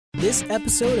This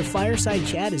episode of Fireside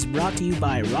Chat is brought to you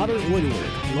by Robert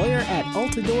Woodward, lawyer at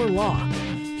Altador Law.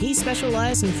 He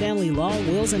specializes in family law,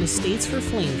 wills, and estates for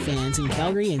Flame fans in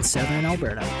Calgary and Southern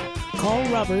Alberta. Call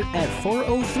Robert at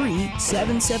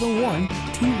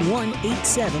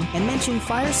 403-771-2187 and mention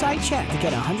Fireside Chat to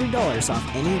get $100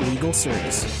 off any legal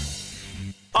service.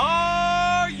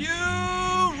 Are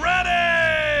you ready?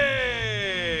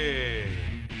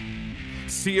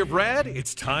 Sea of Red,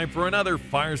 it's time for another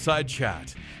Fireside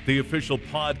Chat, the official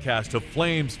podcast of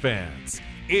Flames fans.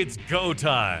 It's go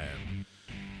time.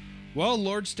 Well,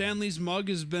 Lord Stanley's mug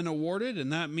has been awarded,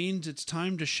 and that means it's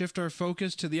time to shift our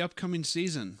focus to the upcoming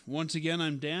season. Once again,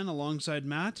 I'm Dan alongside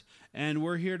Matt, and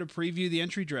we're here to preview the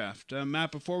entry draft.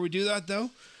 Matt, before we do that,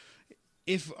 though,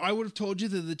 if I would have told you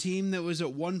that the team that was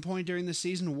at one point during the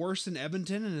season worse than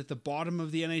Edmonton and at the bottom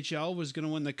of the NHL was going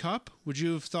to win the Cup, would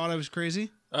you have thought I was crazy?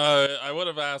 I would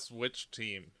have asked which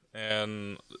team.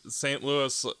 And St.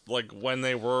 Louis, like, when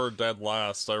they were dead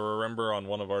last, I remember on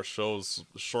one of our shows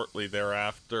shortly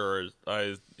thereafter,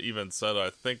 I even said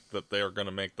I think that they are going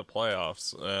to make the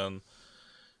playoffs. And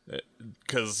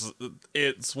because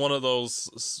it's one of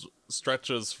those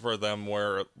stretches for them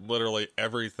where literally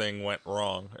everything went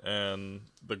wrong. And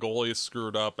the goalie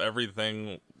screwed up,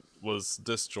 everything was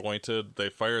disjointed, they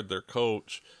fired their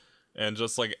coach, and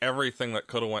just like everything that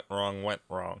could have went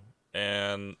wrong.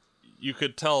 And you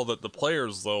could tell that the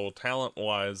players, though,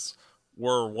 talent-wise,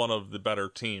 were one of the better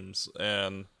teams,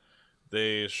 and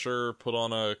they sure put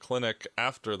on a clinic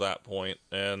after that point.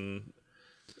 And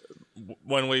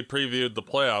when we previewed the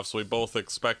playoffs, we both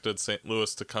expected St.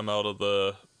 Louis to come out of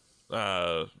the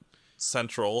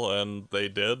Central, and they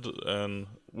did, and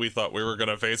we thought we were going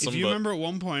to face them. If you remember at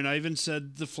one point, I even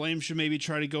said the Flames should maybe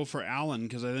try to go for Allen,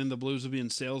 because I think the Blues will be in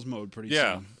sales mode pretty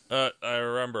soon. I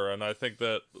remember, and I think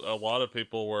that a lot of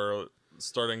people were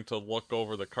starting to look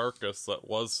over the carcass that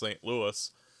was St.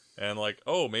 Louis, and like,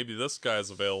 oh, maybe this guy's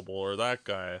available, or that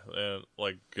guy, and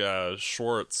like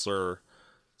Schwartz, or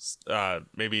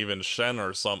maybe even Shen,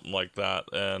 or something like that,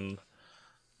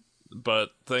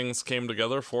 but things came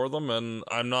together for them, and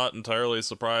I'm not entirely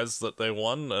surprised that they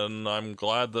won, and I'm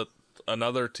glad that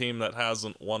another team that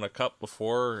hasn't won a cup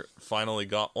before finally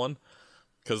got one,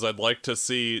 because I'd like to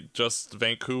see just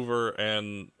Vancouver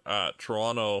and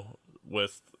Toronto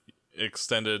with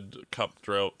extended cup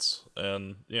droughts,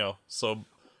 and so.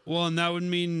 Well, and that would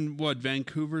mean what?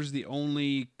 Vancouver's the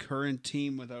only current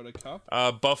team without a cup.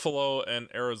 Buffalo and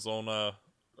Arizona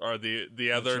are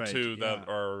the other right, two that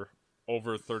are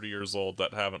over 30 years old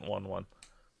that haven't won one.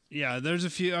 Yeah, there's a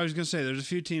few. I was gonna say there's a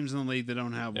few teams in the league that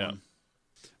don't have one.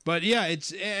 But yeah,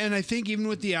 and I think even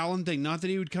with the Allen thing, not that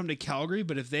he would come to Calgary,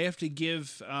 but if they have to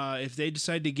give, if they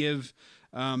decide to give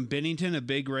Binnington a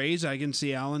big raise, I can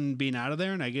see Allen being out of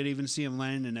there, and I could even see him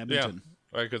landing in Edmonton.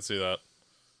 Yeah, I could see that.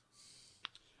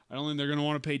 I don't think they're going to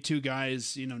want to pay two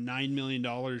guys, $9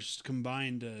 million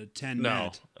combined to 10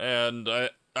 net. And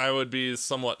I would be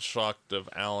somewhat shocked if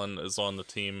Allen is on the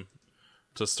team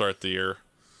to start the year.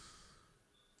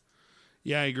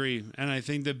 Yeah, I agree. And I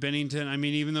think that Binnington, I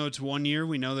mean, even though it's 1 year,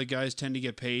 we know that guys tend to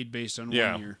get paid based on 1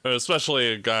 year.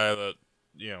 Especially a guy that,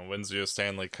 wins you a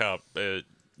Stanley Cup,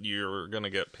 you're going to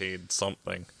get paid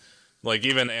something. Like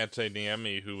even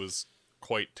Antoniemi, who was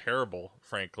quite terrible,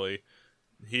 frankly,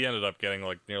 he ended up getting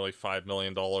like nearly $5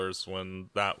 million when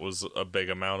that was a big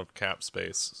amount of cap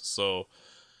space. So,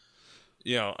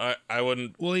 I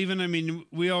wouldn't. Well, even,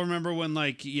 we all remember when,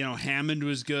 Hammond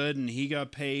was good and he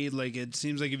got paid. Like, it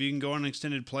seems like if you can go on an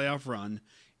extended playoff run,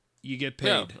 you get paid.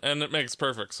 Yeah, and it makes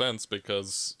perfect sense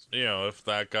because, if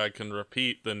that guy can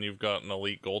repeat, then you've got an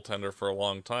elite goaltender for a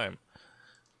long time.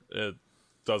 It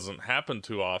doesn't happen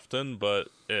too often, but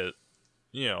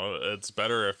it's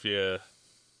better if you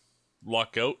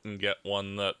luck out and get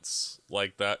one that's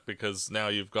like that, because now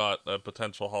you've got a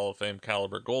potential Hall of Fame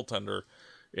caliber goaltender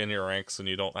in your ranks, and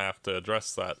you don't have to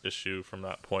address that issue from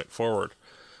that point forward.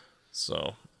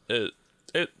 So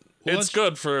it's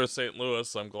good for St.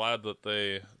 Louis. I'm glad that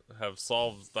they have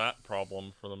solved that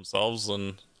problem for themselves,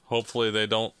 and hopefully they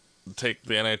don't take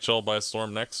the NHL by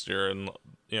storm next year and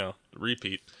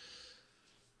repeat.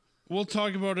 We'll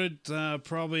talk about it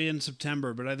probably in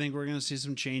September, but I think we're going to see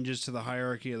some changes to the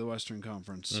hierarchy of the Western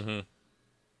Conference. Mm-hmm.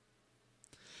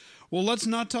 Well, let's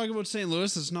not talk about St.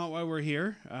 Louis. That's not why we're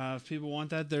here. If people want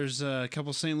that, there's a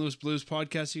couple St. Louis Blues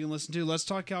podcasts you can listen to. Let's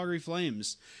talk Calgary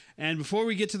Flames. And before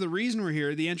we get to the reason we're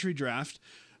here, the entry draft,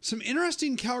 some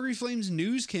interesting Calgary Flames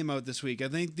news came out this week. I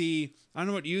think I don't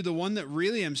know about you, the one that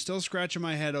really I'm still scratching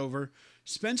my head over,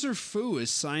 Spencer Fu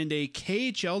has signed a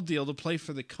KHL deal to play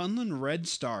for the Kunlun Red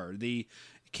Star, the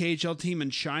KHL team in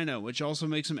China, which also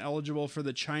makes him eligible for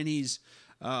the Chinese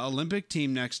Olympic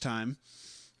team next time.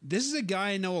 This is a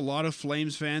guy I know a lot of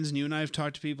Flames fans, and you and I have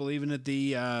talked to people even at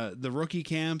the rookie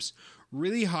camps,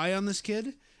 really high on this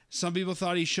kid. Some people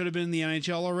thought he should have been in the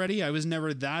NHL already. I was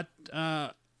never that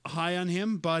high on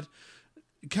him, but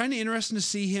kind of interesting to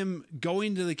see him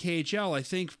going to the KHL. I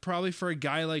think probably for a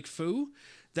guy like Fu,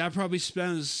 that probably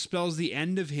spells the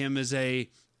end of him as a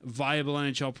viable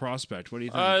NHL prospect. What do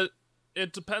you think?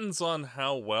 It depends on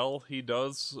how well he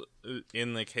does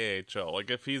in the KHL. Like,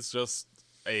 if he's just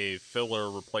a filler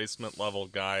replacement level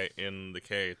guy in the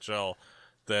KHL,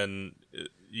 then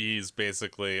he's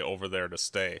basically over there to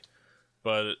stay.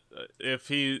 But if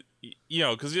he,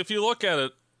 because if you look at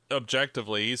it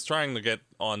objectively, he's trying to get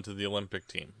onto the Olympic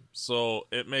team. So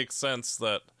it makes sense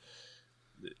that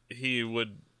he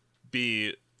would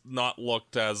be not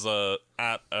looked as a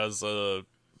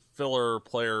filler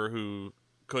player who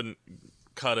couldn't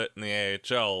cut it in the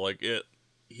AHL. Like,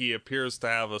 he appears to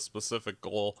have a specific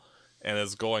goal and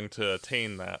is going to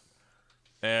attain that.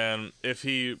 And if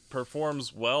he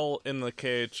performs well in the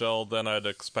KHL, then I'd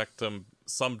expect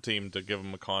some team to give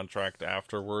him a contract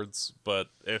afterwards. But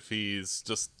if he's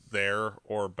just there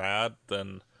or bad,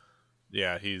 then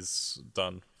yeah, he's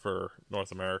done for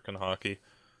North American hockey.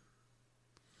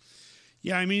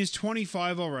 Yeah, I mean, he's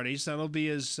 25 already, so that'll be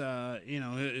his,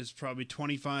 is probably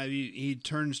 25. He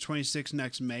turns 26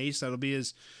 next May, so that'll be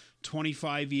his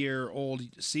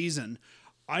 25-year-old season.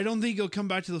 I don't think he'll come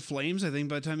back to the Flames. I think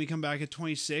by the time you come back at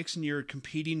 26 and you're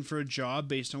competing for a job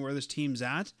based on where this team's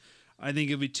at, I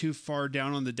think it'll be too far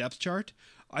down on the depth chart.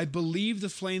 I believe the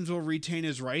Flames will retain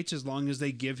his rights as long as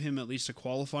they give him at least a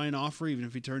qualifying offer, even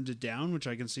if he turns it down, which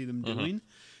I can see them doing.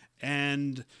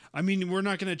 And, I mean, we're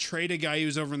not going to trade a guy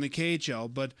who's over in the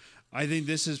KHL, but I think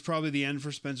this is probably the end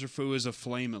for Spencer Fu as a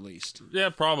Flame, at least. Yeah,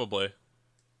 probably.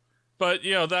 But,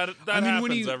 that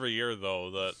happens every year,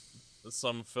 though, that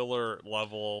some filler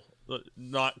level,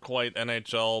 not quite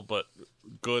NHL, but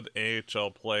good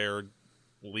AHL player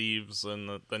leaves,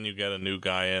 and then you get a new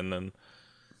guy in. And,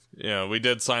 we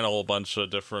did sign a whole bunch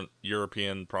of different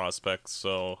European prospects,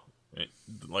 so,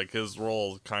 his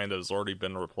role kind of has already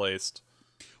been replaced.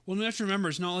 Well, you have to remember,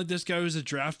 it's not like this guy was a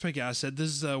draft pick asset.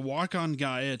 This is a walk-on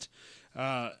guy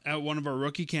at one of our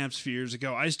rookie camps a few years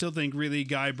ago. I still think really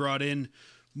guy brought in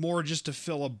more just to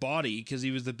fill a body because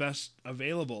he was the best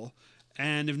available.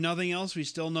 And if nothing else, we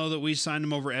still know that we signed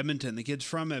him over Edmonton. The kid's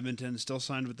from Edmonton, still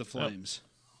signed with the Flames.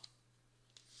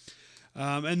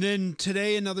 Yep. And then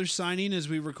today, another signing as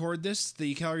we record this.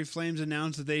 The Calgary Flames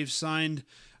announced that they've signed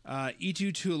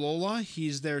Itu Tuilola.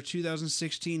 He's their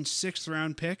 2016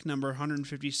 6th-round pick, number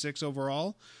 156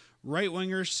 overall. Right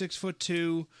winger,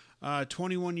 6'2",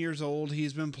 21 years old.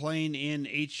 He's been playing in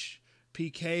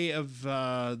HPK of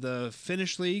the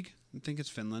Finnish league. I think it's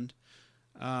Finland.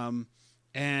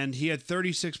 And he had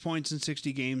 36 points in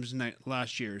 60 games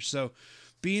last year. So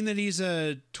being that he's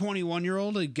a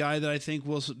 21-year-old, a guy that I think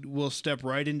will step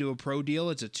right into a pro deal,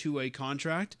 it's a 2-way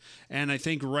contract. And I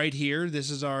think right here,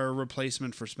 this is our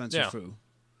replacement for Spencer Fu.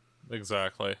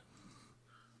 Exactly.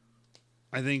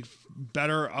 I think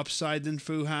better upside than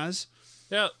Fu has.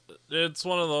 Yeah, it's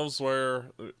one of those where,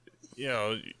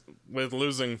 with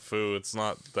losing Fu, it's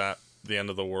not that the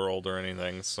end of the world or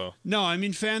anything. So no, I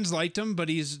mean, fans liked him, but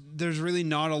there's really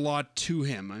not a lot to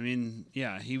him. I mean,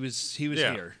 he was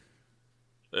here.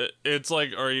 It's like,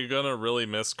 are you gonna really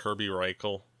miss Kirby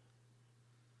Reichel?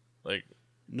 Like,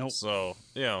 nope. So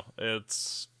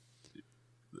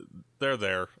they're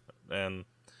there, and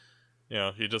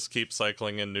you just keep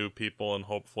cycling in new people, and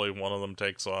hopefully one of them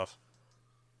takes off.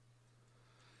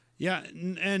 Yeah,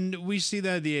 and we see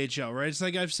that at the AHL, right? It's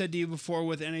like I've said to you before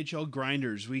with NHL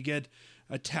grinders. We get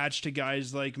attached to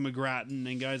guys like McGrattan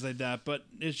and guys like that, but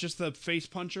it's just the face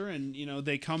puncher, and,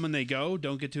 they come and they go.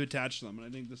 Don't get too attached to them. And I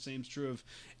think the same's true of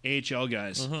AHL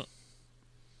guys. Mm-hmm.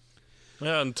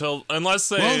 Yeah, unless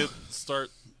they start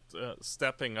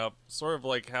stepping up, sort of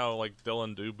like how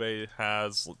Dylan Dubé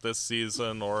has this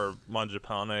season or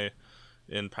Mangiapane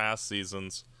in past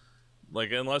seasons.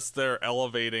 Unless they're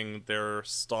elevating their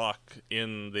stock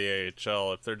in the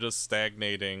AHL, if they're just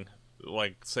stagnating,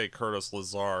 say Curtis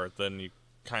Lazar, then you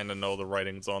kind of know the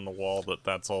writing's on the wall that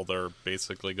that's all they're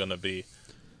basically going to be.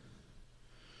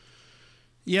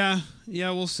 Yeah,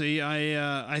 we'll see.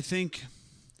 I think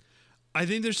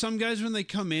there's some guys when they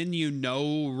come in,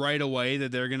 right away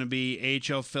that they're going to be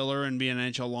AHL filler and be an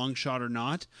NHL long shot or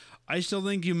not. I still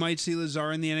think you might see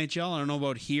Lazar in the NHL. I don't know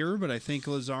about here, but I think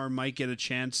Lazar might get a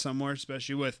chance somewhere,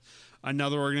 especially with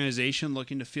another organization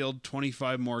looking to field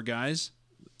 25 more guys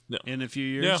in a few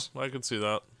years. Yeah, I can see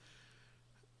that.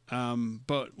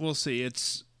 But we'll see.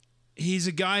 he's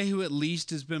a guy who at least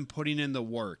has been putting in the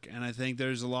work, and I think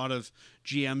there's a lot of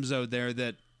GMs out there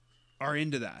that are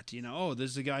into that. You know, oh,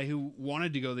 this is a guy who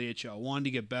wanted to go to the HL, wanted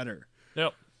to get better.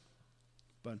 Yep.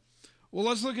 But well,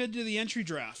 let's look into the entry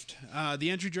draft. The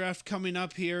entry draft coming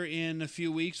up here in a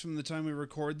few weeks from the time we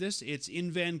record this. It's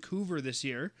in Vancouver this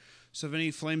year. So if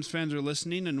any Flames fans are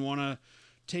listening and want to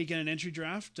take in an entry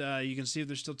draft, you can see if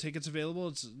there's still tickets available.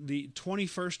 It's the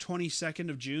 21st, 22nd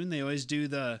of June. They always do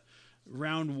the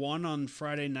round 1 on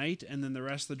Friday night and then the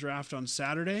rest of the draft on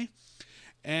Saturday.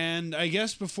 And I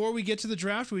guess before we get to the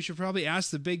draft, we should probably ask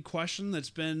the big question that's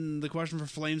been the question for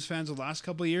Flames fans the last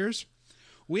couple of years.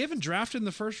 We haven't drafted in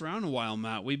the first round in a while,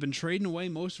 Matt. We've been trading away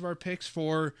most of our picks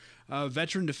for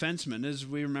veteran defensemen. As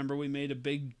we remember, we made a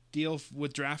big deal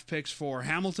with draft picks for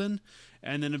Hamilton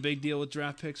and then a big deal with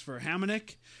draft picks for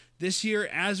Hamonic. This year,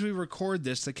 as we record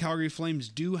this, the Calgary Flames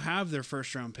do have their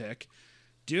first round pick.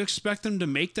 Do you expect them to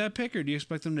make that pick, or do you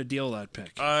expect them to deal that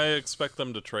pick? I expect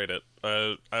them to trade it.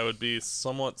 I would be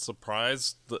somewhat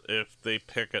surprised if they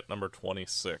pick at number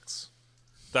 26.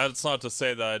 That's not to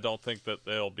say that I don't think that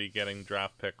they'll be getting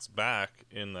draft picks back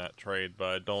in that trade, but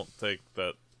I don't think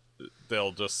that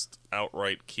they'll just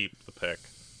outright keep the pick.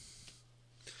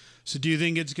 So do you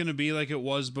think it's going to be like it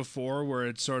was before, where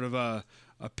it's sort of a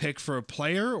pick for a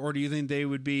player, or do you think they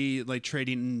would be like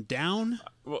trading down?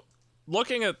 Well,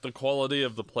 looking at the quality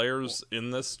of the players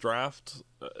in this draft,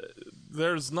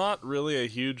 there's not really a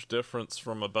huge difference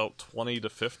from about 20 to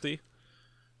 50.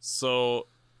 So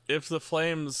if the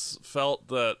Flames felt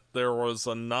that there was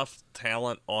enough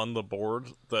talent on the board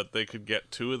that they could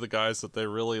get 2 of the guys that they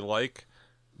really like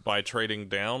by trading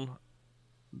down,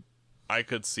 I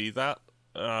could see that.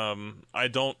 I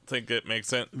don't think it makes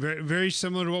sense. Very, very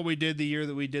similar to what we did the year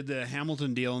that we did the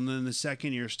Hamilton deal, and then the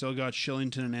second year still got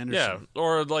Shillington and Anderson. Yeah,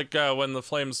 or like when the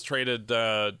Flames traded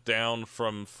down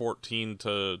from 14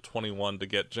 to 21 to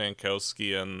get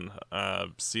Jankowski and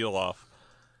Seeloff.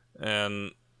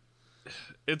 And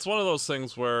it's one of those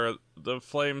things where the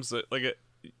Flames,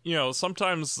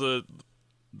 sometimes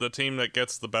the team that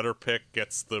gets the better pick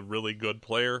gets the really good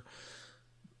player.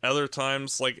 Other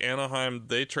times, like Anaheim,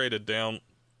 they traded down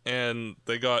and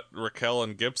they got Raquel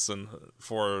and Gibson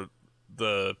for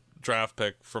the draft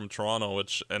pick from Toronto,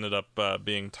 which ended up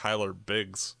being Tyler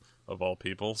Biggs, of all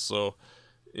people. So,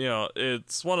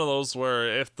 it's one of those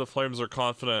where if the Flames are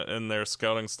confident in their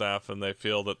scouting staff and they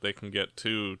feel that they can get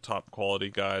 2 top quality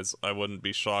guys, I wouldn't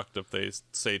be shocked if they,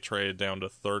 say, traded down to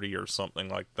 30 or something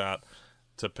like that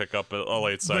to pick up a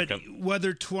late second. But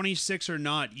whether 26 or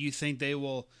not, you think they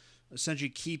will essentially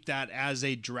keep that as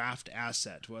a draft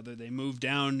asset? Whether they move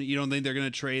down, you don't think they're going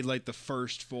to trade like the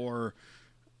first for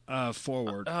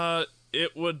forward?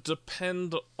 It would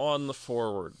depend on the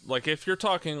forward. Like if you're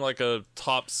talking like a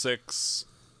top 6,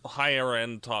 higher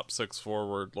end top 6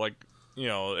 forward, like,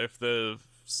 if the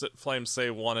Flames say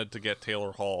wanted to get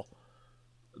Taylor Hall,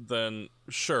 then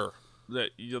sure,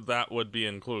 that would be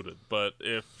included. But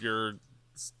if you're,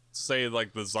 say,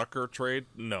 like the Zucker trade,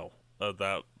 no.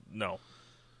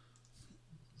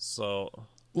 So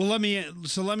let me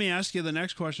ask you the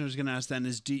next question I was going to ask then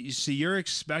is, so you're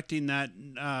expecting that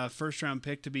first round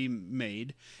pick to be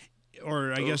made,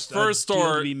 or I guess first a deal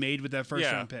or to be made with that first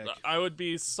round pick? I would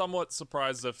be somewhat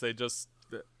surprised if they just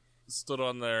stood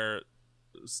on their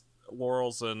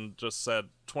laurels and just said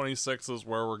 26 is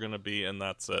where we're going to be and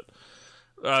that's it.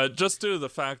 Just due to the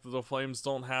fact that the Flames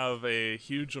don't have a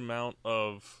huge amount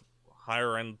of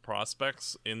higher end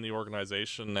prospects in the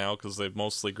organization now because they've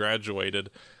mostly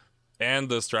graduated, and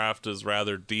this draft is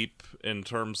rather deep in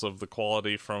terms of the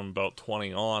quality from about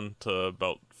 20 on to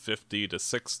about 50 to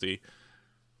 60.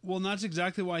 Well, and that's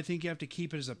exactly why I think you have to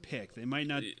keep it as a pick. They might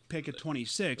not pick at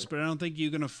 26, but I don't think you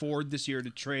can afford this year to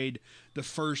trade the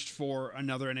first for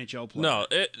another NHL player. No,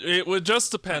 it would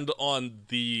just depend on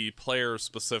the player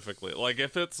specifically. Like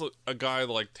if it's a guy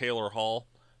like Taylor Hall,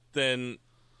 then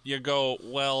you go,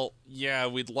 well, yeah,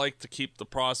 we'd like to keep the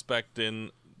prospect in,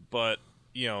 but,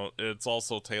 it's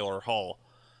also Taylor Hall.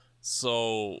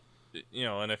 So,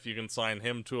 and if you can sign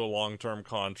him to a long-term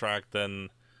contract, then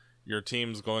your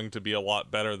team's going to be a lot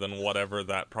better than whatever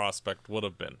that prospect would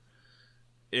have been.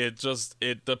 It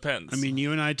depends. I mean,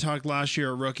 you and I talked last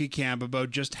year at rookie camp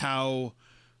about just how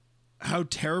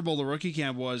terrible the rookie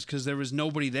camp was because there was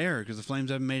nobody there because the Flames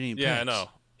haven't made any picks. Yeah, I know.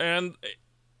 And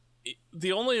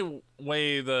the only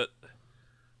way that,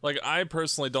 like, I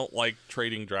personally don't like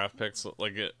trading draft picks.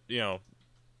 Like,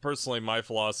 personally, my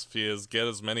philosophy is get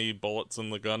as many bullets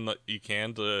in the gun that you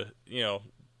can to,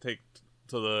 take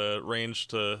to the range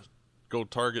to go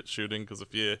target shooting. Because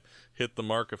if you hit the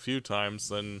mark a few times,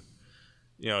 then,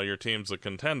 your team's a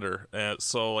contender. And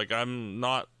so, like, I'm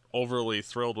not overly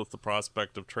thrilled with the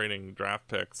prospect of trading draft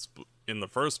picks in the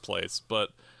first place, but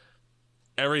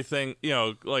everything,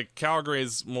 like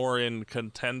Calgary's more in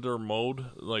contender mode.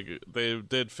 Like, they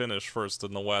did finish first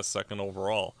in the West, second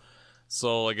overall.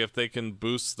 So, like, if they can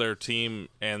boost their team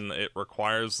and it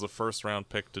requires the first round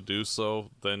pick to do so,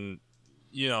 then,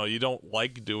 you don't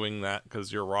like doing that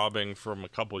because you're robbing from a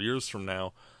couple years from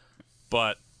now.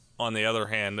 But on the other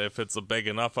hand, if it's a big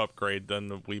enough upgrade,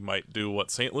 then we might do what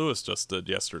St. Louis just did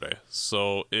yesterday.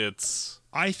 So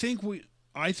I think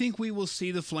we will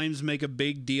see the Flames make a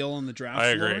big deal on the draft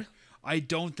floor. I agree. I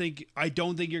don't think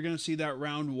you're going to see that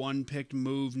round 1 picked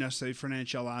move necessarily for an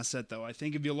NHL asset, though. I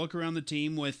think if you look around the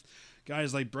team with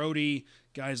guys like Brody,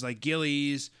 guys like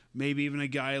Gillies, maybe even a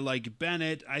guy like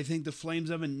Bennett, I think the Flames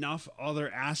have enough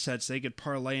other assets they could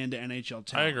parlay into NHL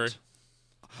talent. I agree.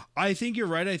 I think you're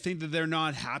right. I think that they're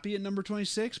not happy at number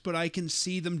 26, but I can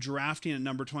see them drafting at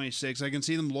number 26. I can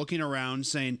see them looking around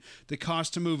saying the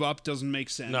cost to move up doesn't make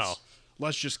sense. No.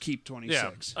 Let's just keep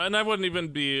 26. Yeah, and I wouldn't even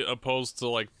be opposed to,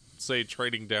 like, say,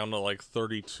 trading down to, like,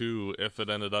 32 if it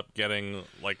ended up getting,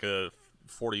 like, a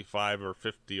 45 or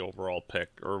 50 overall pick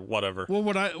or whatever. Well,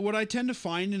 what I tend to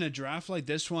find in a draft like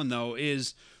this one, though,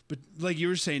 is, but like you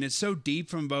were saying, it's so deep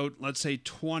from about, let's say,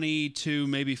 20 to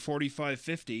maybe 45,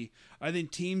 50. I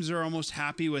think teams are almost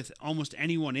happy with almost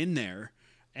anyone in there.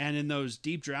 And in those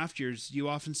deep draft years, you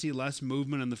often see less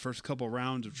movement in the first couple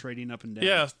rounds of trading up and down.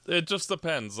 Yeah, it just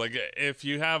depends. Like, if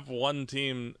you have one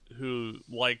team who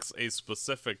likes a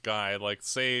specific guy, like,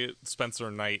 say, Spencer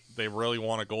Knight, they really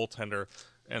want a goaltender,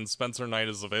 and Spencer Knight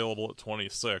is available at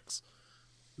 26,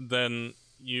 then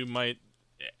you might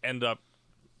end up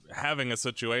having a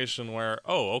situation where,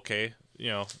 oh, okay,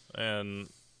 and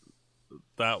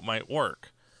that might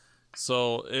work.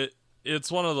 So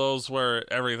it's one of those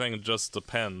where everything just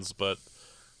depends,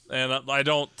 and I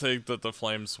don't think that the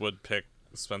Flames would pick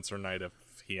Spencer Knight if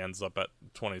he ends up at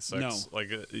 26. No. Like,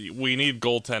 we need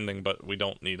goaltending, but we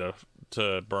don't need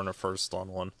to burn a first on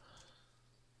one.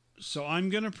 So I'm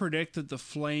going to predict that the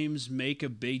Flames make a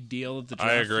big deal at the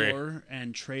draft floor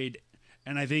and trade.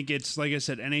 And I think it's, like I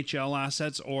said, NHL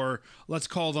assets, or let's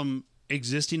call them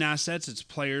existing assets. It's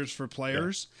players for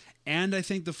players. Yeah. And I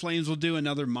think the Flames will do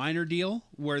another minor deal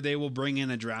where they will bring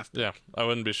in a draft pick. Yeah, I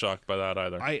wouldn't be shocked by that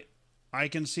either. I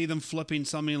can see them flipping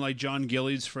something like John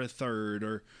Gillies for a third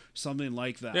or something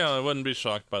like that. Yeah, I wouldn't be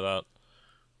shocked by that.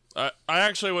 I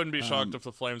actually wouldn't be shocked if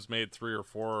the Flames made 3 or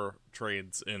 4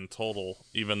 trades in total,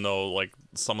 even though, like,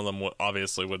 some of them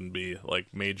obviously wouldn't be, like,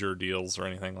 major deals or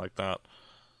anything like that.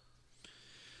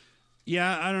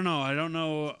 Yeah, I don't know.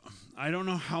 I don't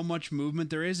know how much movement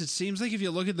there is. It seems like if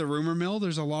you look at the rumor mill,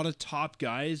 there's a lot of top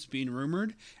guys being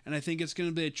rumored, and I think it's going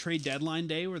to be a trade deadline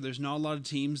day where there's not a lot of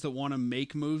teams that want to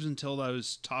make moves until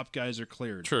those top guys are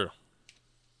cleared. True.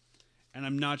 And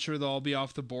I'm not sure they'll all be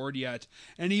off the board yet.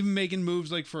 And even making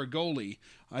moves like for a goalie,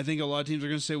 I think a lot of teams are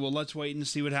going to say, well, let's wait and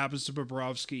see what happens to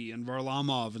Bobrovsky and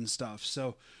Varlamov and stuff.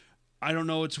 So I don't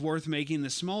know it's worth making the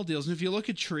small deals. And if you look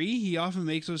at Tree, he often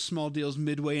makes those small deals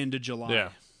midway into July. Yeah,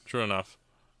 true enough.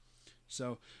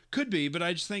 So could be, but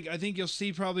I think you'll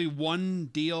see probably one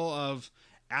deal of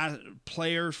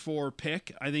player for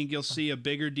pick. I think you'll see a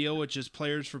bigger deal, which is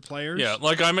players for players. Yeah,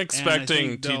 like I'm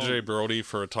expecting TJ Brody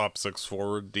for a top 6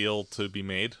 forward deal to be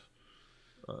made.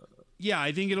 Yeah,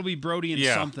 I think it'll be Brody and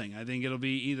something. I think it'll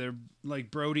be either like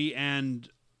Brody and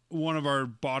one of our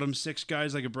bottom 6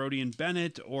 guys, like a Brody and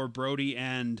Bennett, or Brody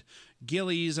and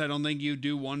Gillies. I don't think you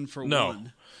do one for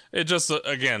one. It just,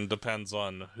 again, depends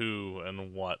on who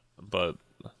and what, but...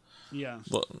 Yeah.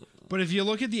 But if you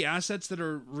look at the assets that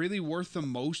are really worth the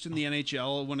most in the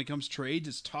NHL when it comes to trades,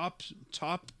 it's top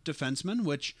defenseman,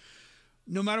 which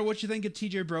no matter what you think of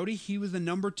TJ Brody, he was the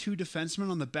number 2 defenseman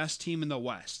on the best team in the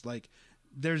West. Like,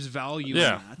 there's value in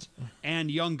that.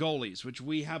 And young goalies, which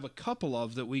we have a couple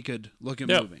of that we could look at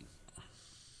moving.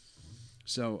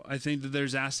 So I think that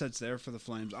there's assets there for the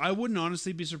Flames. I wouldn't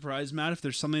honestly be surprised, Matt, if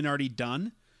there's something already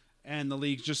done and the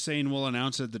league's just saying we'll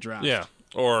announce it at the draft. Yeah.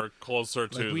 Or closer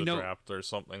to the draft or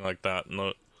something like that.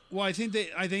 Well, I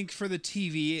think for the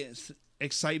TV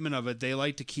excitement of it, they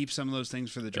like to keep some of those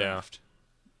things for the draft.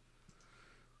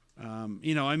 I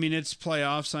mean, it's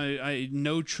playoffs. I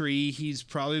know Tree. He's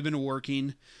probably been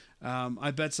working.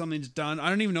 I bet something's done. I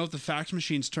don't even know if the fax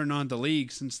machine's turned on the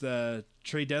league since the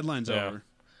trade deadline's over.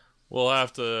 We'll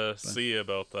have to see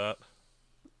about that.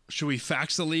 Should we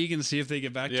fax the league and see if they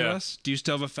get back to us? Do you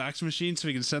still have a fax machine so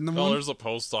we can send them one? Oh, there's a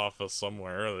post office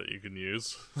somewhere that you can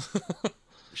use.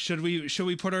 Should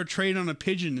we put our trade on a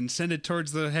pigeon and send it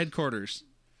towards the headquarters?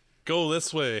 Go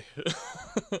this way.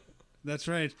 That's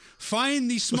right.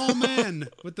 Find the small man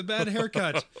with the bad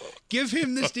haircut. Give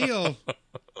him this deal.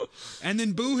 And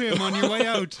then boo him on your way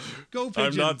out. Go,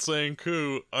 Pigeon. I'm not saying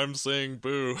coo. I'm saying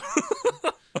boo.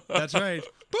 That's right.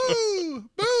 Boo!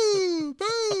 Boo!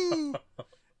 Boo!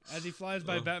 As he flies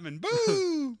by Batman.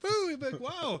 Boo! Boo! He'd be like,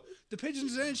 wow, the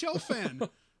Pigeon's an NHL fan.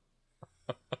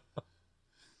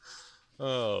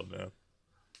 Oh, man.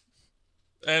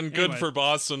 And good for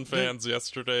Boston fans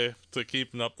yesterday to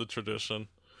keeping up the tradition.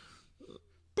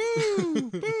 Boo!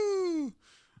 Boo!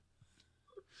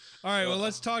 All right, well,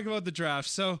 let's talk about the draft.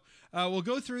 So we'll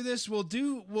go through this. We'll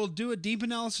do a deep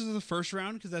analysis of the first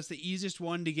round because that's the easiest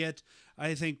one to get,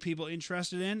 I think, people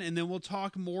interested in. And then we'll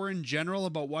talk more in general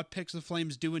about what picks the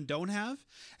Flames do and don't have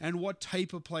and what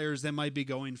type of players they might be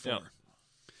going for. Yeah.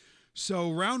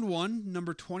 So round one,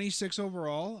 number 26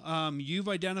 overall, you've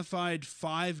identified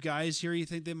 5 guys here you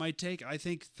think they might take. I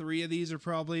think 3 of these are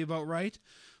probably about right.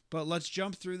 But let's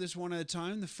jump through this one at a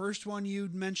time. The first one you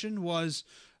mentioned was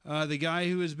the guy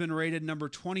who has been rated number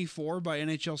 24 by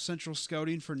NHL Central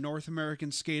Scouting for North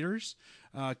American skaters.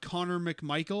 Connor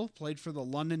McMichael played for the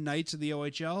London Knights of the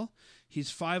OHL.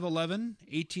 He's 5'11",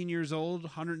 18 years old,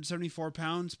 174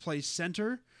 pounds, plays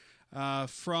center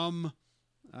from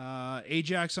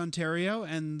Ajax, Ontario.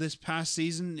 And this past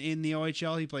season in the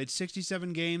OHL, he played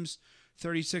 67 games,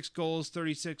 36 goals,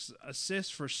 36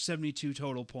 assists for 72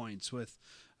 total points with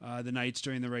the Knights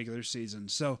during the regular season.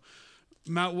 So,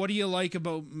 Matt, what do you like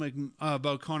about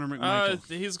Connor McMichael?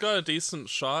 He's got a decent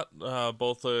shot,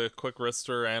 both a quick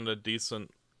wrister and a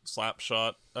decent slap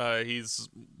shot. He's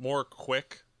more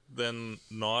quick than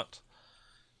not.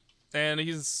 And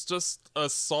he's just a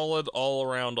solid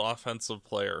all-around offensive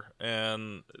player.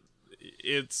 And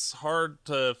it's hard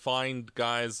to find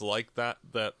guys like that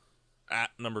at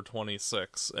number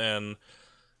 26. And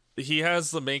he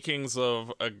has the makings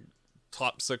of a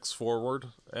top 6 forward,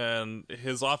 and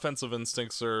his offensive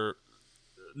instincts are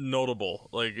notable.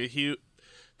 Like the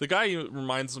guy who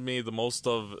reminds me the most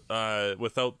of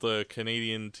without the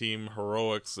Canadian team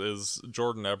heroics is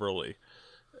Jordan Eberle,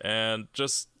 and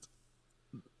just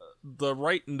the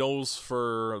right nose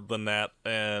for the net,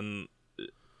 and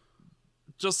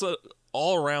just a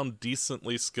all-around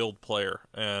decently skilled player.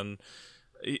 And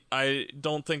I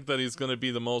don't think that he's going to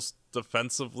be the most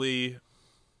defensively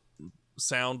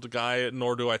sound guy,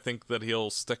 nor do I think that he'll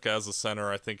stick as a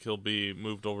center. I think he'll be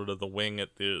moved over to the wing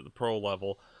at the pro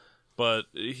level, but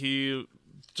he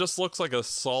just looks like a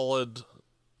solid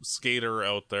skater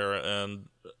out there, and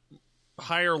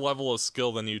higher level of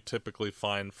skill than you typically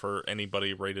find for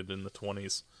anybody rated in the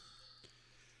 20s.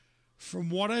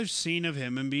 From what I've seen of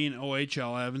him, and being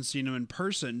OHL, I haven't seen him in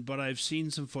person, but I've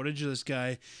seen some footage of this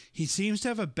guy. He seems to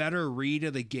have a better read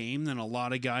of the game than a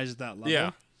lot of guys at that level.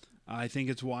 Yeah. I think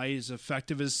it's why he's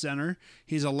effective as center.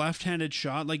 He's a left-handed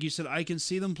shot. Like you said, I can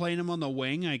see them playing him on the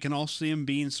wing. I can also see him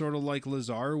being sort of like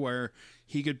Lazar, where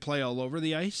he could play all over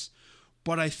the ice.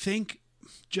 But I think,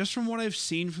 just from what I've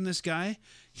seen from this guy,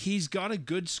 he's got a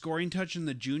good scoring touch in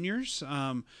the juniors.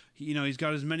 He's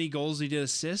got as many goals as he did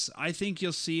assists. I think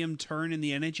you'll see him turn in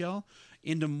the NHL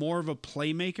into more of a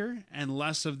playmaker and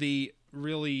less of the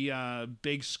really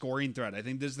big scoring threat. I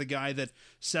think this is the guy that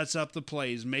sets up the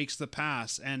plays, makes the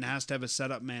pass, and has to have a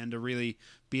setup man to really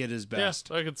be at his best.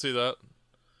 Yeah, I can see that.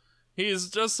 He's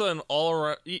just an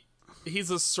all-around... He's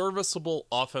a serviceable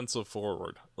offensive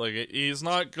forward. Like, he's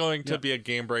not going to be a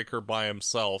game breaker by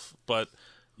himself, but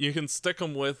you can stick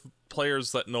him with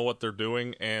players that know what they're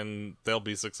doing, and they'll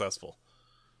be successful.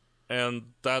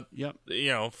 And that,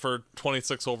 for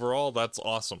 26 overall, that's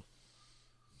awesome.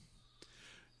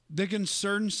 The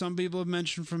concern some people have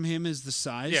mentioned from him is the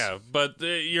size. Yeah, but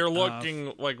you're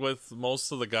looking, like, with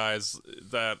most of the guys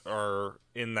that are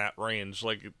in that range.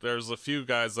 Like, there's a few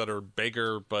guys that are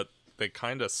bigger, but they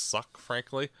kind of suck,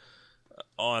 frankly,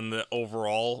 on the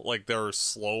overall. Like, they're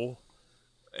slow.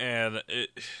 And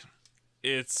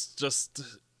it's just,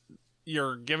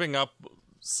 you're giving up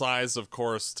size, of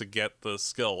course, to get the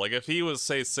skill. Like, if he was,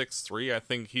 say, 6'3", I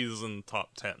think he's in the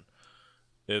top 10.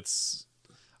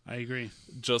 I agree.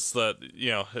 Just that,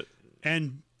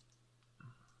 And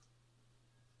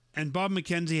Bob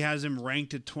McKenzie has him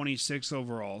ranked at 26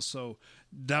 overall, so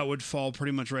that would fall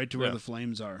pretty much right to where the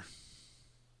Flames are.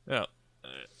 Yeah.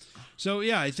 So,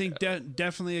 yeah, I think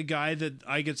definitely a guy that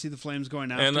I could see the Flames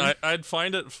going after. And I'd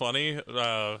find it funny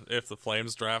if the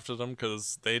Flames drafted him,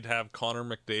 because they'd have Connor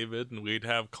McDavid and we'd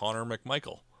have Connor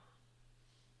McMichael.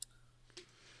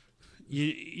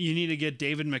 You need to get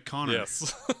David McConnor.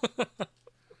 Yes.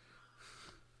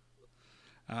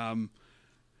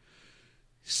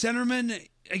 Centerman,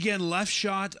 again, left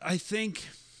shot, I think,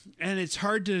 and it's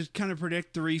hard to kind of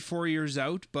predict 3-4 years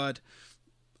out, but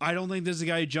I don't think this is a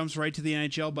guy who jumps right to the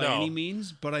NHL by No. any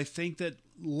means, but I think that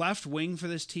left wing for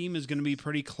this team is going to be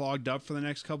pretty clogged up for the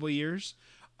next couple of years.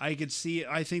 I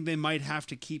think they might have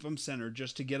to keep him center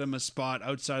just to get him a spot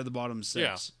outside of the bottom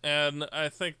six. Yeah, and I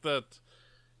think that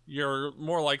you're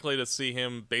more likely to see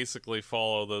him basically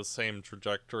follow the same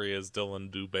trajectory as Dylan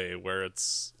Dubé, where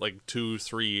it's like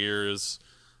 2-3 years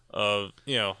of,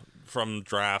 from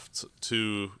draft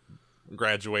to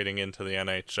graduating into the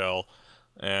NHL,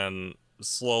 and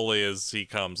slowly as he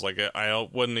comes. Like, I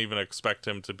wouldn't even expect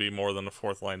him to be more than a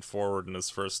fourth line forward in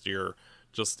his first year.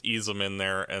 Just ease him in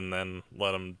there and then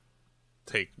let him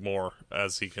take more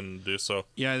as he can do so.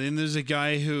 Yeah, then there's a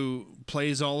guy who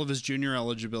plays all of his junior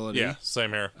eligibility. Yeah,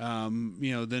 same here.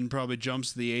 Then probably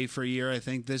jumps to the A for a year. I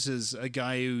think this is a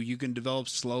guy who you can develop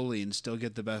slowly and still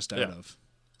get the best out of.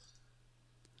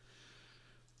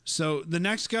 So the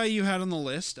next guy you had on the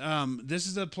list, this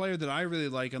is a player that I really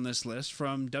like on this list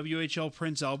from WHL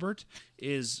Prince Albert,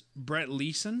 is Brett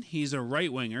Leeson. He's a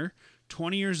right winger,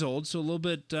 20 years old, so a little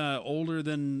bit older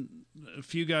than a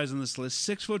few guys on this list.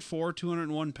 6'4",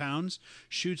 201 pounds,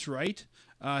 shoots right.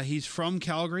 He's from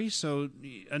Calgary, so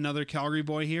another Calgary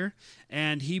boy here.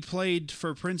 And he played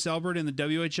for Prince Albert in the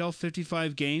WHL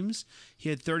 55 games. He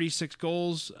had 36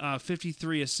 goals,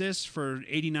 53 assists for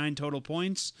 89 total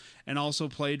points, and also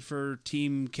played for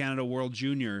Team Canada World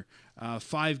Junior.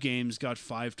 5 games, got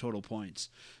 5 total points.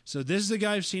 So this is a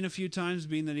guy I've seen a few times,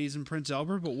 being that he's in Prince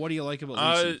Albert, but what do you like about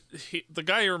Leeson? The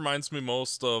guy he reminds me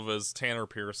most of is Tanner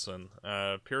Pearson.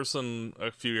 Pearson, a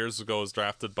few years ago, was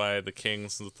drafted by the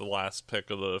Kings with the last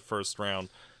pick of the first round,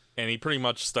 and he pretty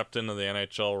much stepped into the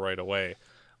NHL right away.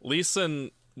 Leeson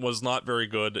was not very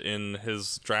good in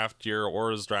his draft year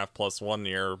or his draft plus 1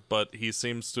 year, but he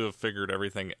seems to have figured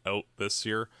everything out this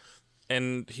year,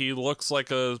 and he looks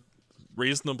like a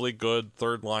reasonably good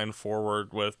third line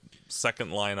forward with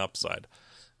second line upside.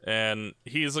 And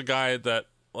he's a guy that,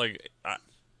 like,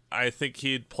 I think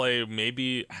he'd play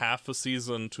maybe half a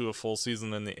season to a full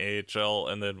season in the AHL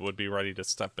and then would be ready to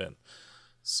step in.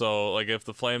 So, like, if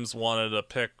the Flames wanted a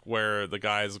pick where the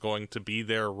guy is going to be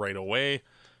there right away,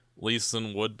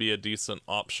 Leeson would be a decent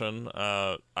option.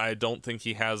 I don't think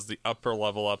he has the upper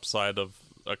level upside of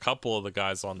a couple of the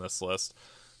guys on this list,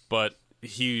 but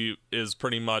he is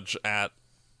pretty much at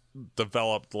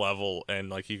developed level, and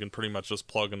like you can pretty much just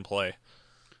plug and play.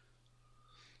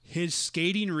 His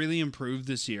skating really improved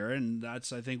this year, and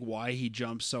that's, I think, why he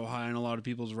jumps so high on a lot of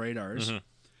people's radars.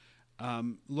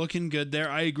 Looking good there.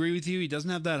 I agree with you. He doesn't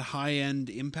have that high-end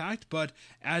impact, but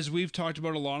as we've talked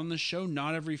about a lot on this show,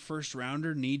 not every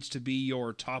first-rounder needs to be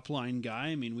your top-line guy.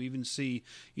 I mean, we even see,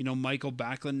 Michael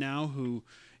Backlund now, who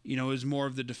is more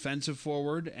of the defensive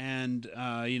forward, and,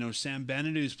 Sam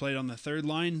Bennett, who's played on the third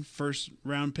line, first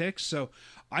round picks. So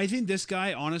I think this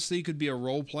guy, honestly, could be a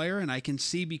role player, and I can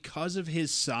see, because of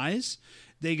his size,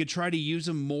 they could try to use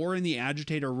him more in the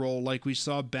agitator role like we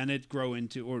saw Bennett grow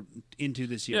into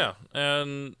this year. Yeah,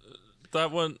 and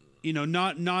that one...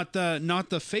 not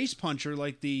the face puncher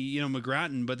like the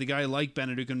McGrattan, but the guy like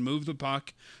Bennett who can move the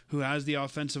puck, who has the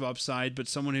offensive upside, but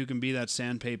someone who can be that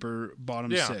sandpaper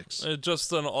bottom six.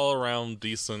 Just an all-around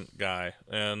decent guy,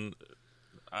 and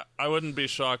I wouldn't be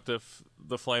shocked if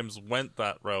the Flames went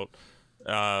that route,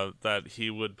 that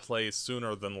he would play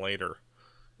sooner than later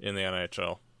in the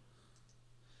NHL.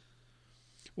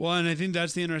 Well, and I think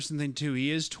that's the interesting thing too. He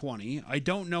is 20. I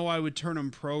don't know I would turn him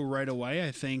pro right away.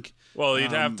 I think. Well,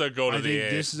 he'd have to go to I the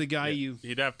think A. this is a guy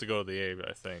He'd have to go to the A,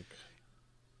 I think.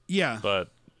 Yeah,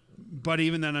 but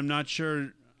even then, I'm not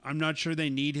sure they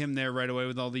need him there right away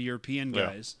with all the European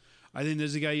guys. Yeah. I think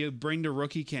there's a guy you bring to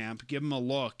rookie camp, give him a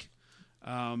look,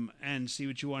 and see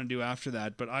what you want to do after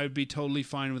that. But I would be totally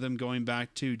fine with him going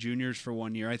back to juniors for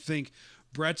 1 year. I think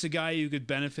Brett's a guy who could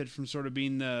benefit from sort of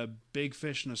being the big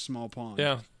fish in a small pond.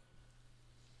 Yeah.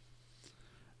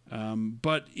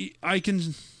 But I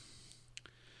can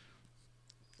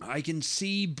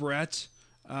see Brett.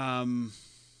 I'm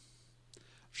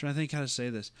trying to think how to say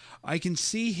this. I can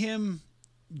see him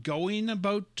going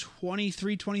about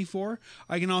 23, 24.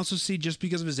 I can also see, just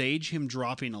because of his age, him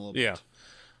dropping a little bit. Yeah.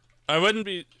 I wouldn't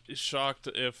be shocked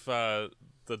if the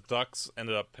Ducks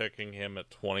ended up picking him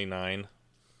at 29.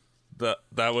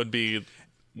 That would be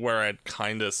where I'd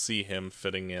kind of see him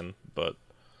fitting in, but...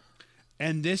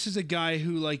 And this is a guy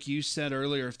who, like you said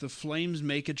earlier, if the Flames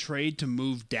make a trade to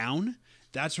move down,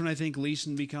 that's when I think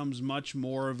Leeson becomes much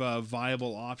more of a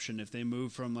viable option if they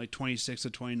move from like 26th to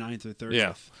 29th or 30th.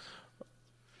 Yeah,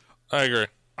 I agree.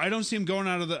 I don't see him going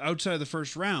outside of the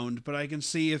first round, but I can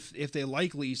see if they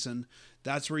like Leeson,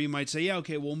 that's where you might say, yeah,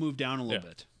 okay, we'll move down a little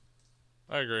bit.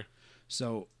 I agree.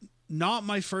 So Not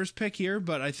my first pick here,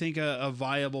 but I think a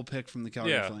viable pick from the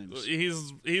Calgary Flames.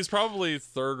 He's probably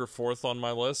third or fourth on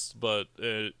my list, but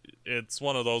it's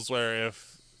one of those where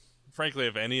if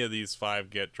any of these 5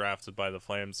 get drafted by the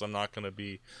Flames, I'm not going to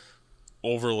be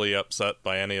overly upset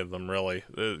by any of them, really,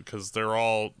 because they're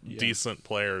all decent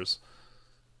players.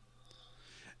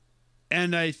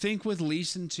 And I think with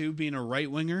Leeson, too, being a right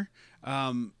winger,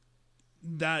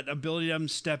 that ability to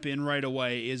step in right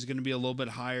away is going to be a little bit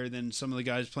higher than some of the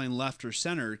guys playing left or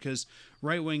center, because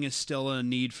right wing is still a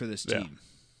need for this team.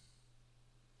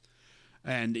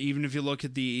 And even if you look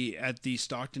at the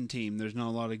Stockton team, there's not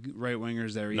a lot of right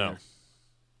wingers there either.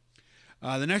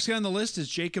 The next guy on the list is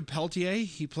Jacob Peltier.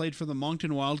 He played for the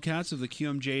Moncton Wildcats of the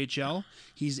QMJHL.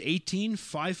 He's 18,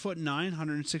 5'9",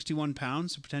 161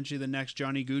 pounds, so potentially the next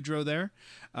Johnny Gaudreau there,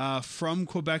 from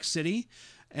Quebec City.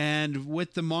 And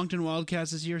with the Moncton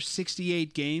Wildcats this year,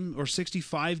 65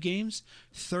 games,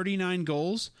 39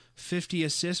 goals, 50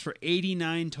 assists for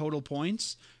 89 total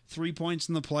points, 3 points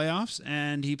in the playoffs,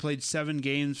 and he played 7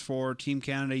 games for Team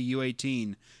Canada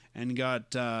U18 and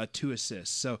got 2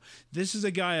 assists. So this is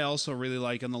a guy I also really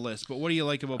like on the list. But what do you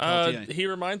like about Peltier? He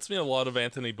reminds me a lot of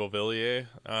Anthony Beauvillier.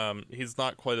 He's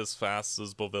not quite as fast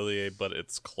as Beauvillier, but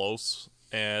it's close.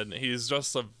 And he's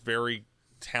just a very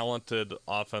talented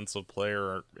offensive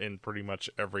player in pretty much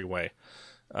every way.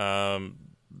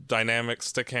 Dynamic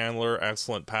stick handler,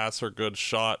 excellent passer, good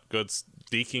shot, good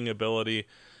deking ability,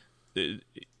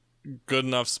 good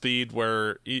enough speed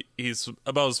where he's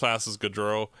about as fast as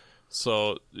Gaudreau,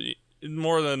 so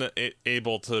more than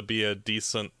able to be a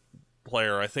decent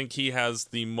player. I think he has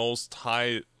the most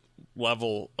high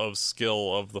level of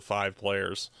skill of the 5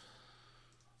 players.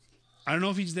 I don't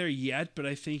know if he's there yet, but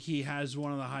I think he has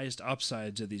one of the highest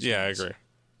upsides of these guys. I agree.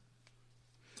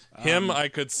 Him, I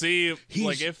could see,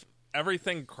 like, if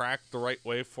everything cracked the right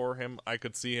way for him, I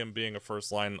could see him being a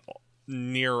first-line,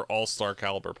 near all-star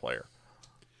caliber player.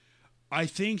 I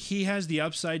think he has the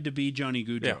upside to be Johnny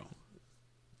Gaudreau. Yeah.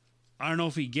 I don't know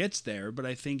if he gets there, but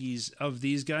I think of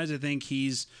these guys, I think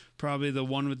he's probably the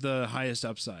one with the highest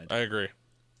upside. I agree.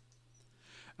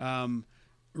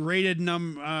 Rated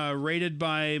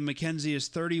by Mackenzie is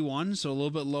 31, so a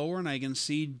little bit lower, and I can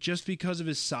see, just because of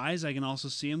his size, I can also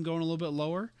see him going a little bit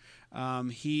lower.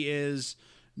 He is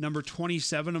number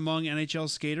 27 among NHL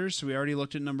skaters, so we already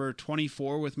looked at number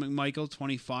 24 with McMichael,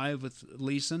 25 with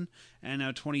Leeson, and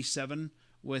now 27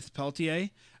 with Peltier.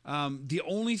 The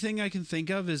only thing I can think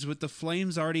of is with the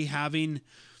Flames already having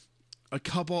a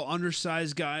couple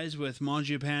undersized guys with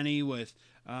Mangiapane, with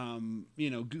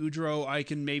Gaudreau, I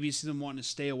can maybe see them wanting to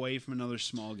stay away from another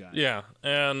small guy. Yeah,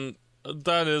 and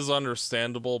that is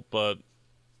understandable, but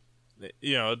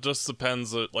it just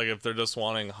depends. Like, if they're just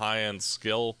wanting high-end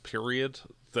skill, period,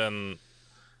 then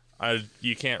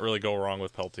you can't really go wrong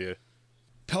with Peltier.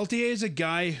 Peltier is a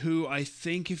guy who I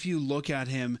think if you look at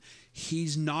him,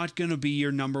 he's not going to be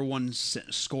your number one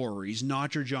scorer. He's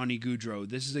not your Johnny Gaudreau.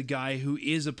 This is a guy who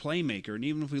is a playmaker. And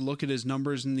even if we look at his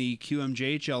numbers in the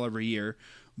QMJHL every year,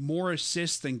 more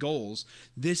assists than goals,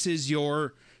 this is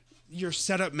your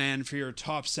setup man for your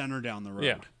top center down the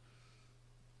road.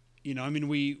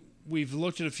 Yeah. We've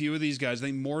looked at a few of these guys. I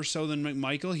think more so than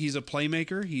McMichael, he's a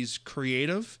playmaker. He's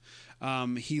creative.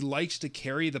 He likes to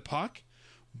carry the puck.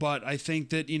 But I think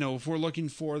that, if we're looking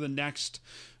for the next,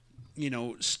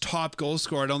 top goal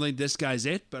scorer, I don't think this guy's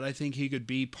it, but I think he could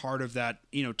be part of that,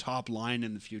 top line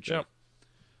in the future. Yep.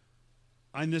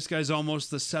 And this guy's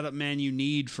almost the setup man you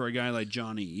need for a guy like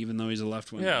Johnny, even though he's a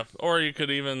left winger. Yeah, or you could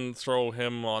even throw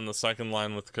him on the second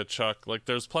line with Tkachuk. Like,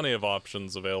 there's plenty of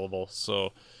options available.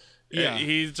 So, yeah,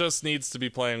 he just needs to be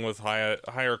playing with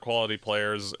higher quality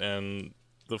players, and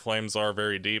the Flames are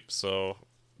very deep, so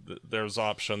there's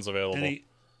options available.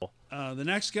 The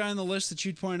next guy on the list that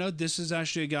you'd point out, this is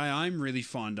actually a guy I'm really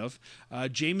fond of.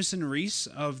 Jamieson Reese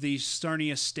of the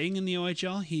Sarnia Sting in the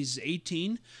OHL. He's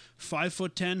 18,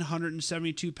 5'10",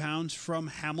 172 pounds, from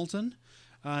Hamilton.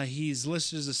 He's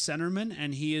listed as a centerman,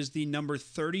 and he is the number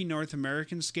 30 North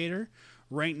American skater,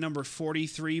 ranked number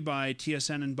 43 by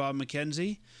TSN and Bob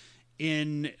McKenzie.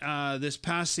 In this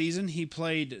past season, he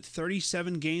played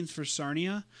 37 games for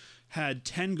Sarnia, had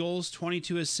 10 goals,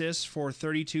 22 assists for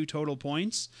 32 total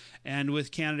points. And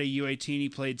with Canada U18, he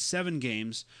played 7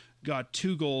 games, got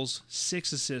 2 goals,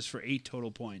 6 assists for 8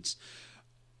 total points.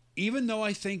 Even though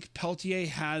I think Peltier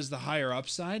has the higher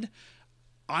upside,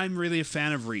 I'm really a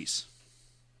fan of Reese.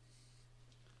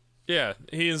 Yeah,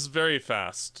 he is very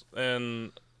fast.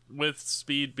 And with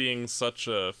speed being such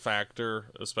a factor,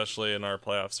 especially in our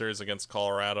playoff series against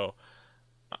Colorado,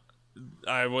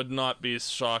 I would not be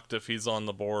shocked if he's on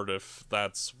the board if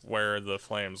that's where the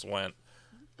Flames went.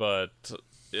 But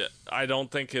I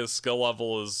don't think his skill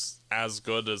level is as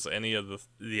good as any of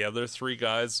the other three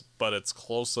guys, but it's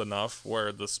close enough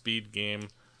where the speed game,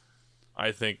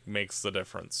 I think, makes the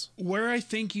difference. Where I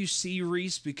think you see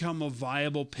Reese become a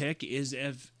viable pick is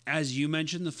if, as you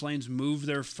mentioned, the Flames move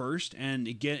their first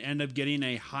and end up getting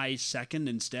a high second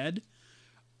instead.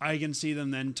 I can see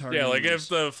them then targeting. Yeah, like Reese. if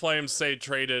the Flames, say,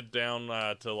 traded down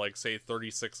to, like, say,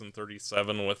 36 and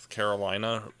 37 with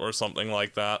Carolina or something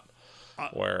like that,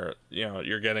 where, you know,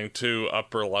 you're getting 2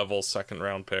 upper-level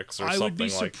second-round picks or something like that. I would be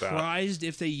surprised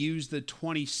if they use the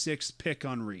 26th pick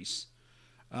on Reese.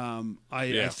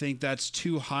 I think that's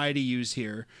too high to use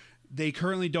here. They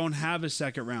currently don't have a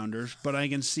second rounder, but I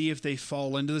can see if they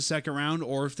fall into the second round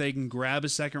or if they can grab a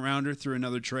second rounder through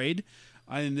another trade.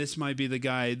 I think this might be the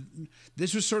guy.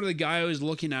 This was sort of the guy I was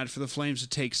looking at for the Flames to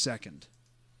take second.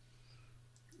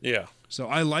 Yeah. So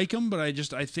I like him, but I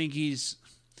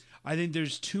think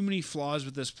there's too many flaws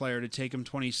with this player to take him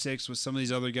 26 with some of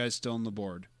these other guys still on the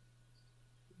board.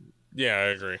 Yeah, I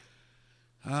agree.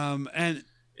 And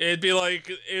it'd be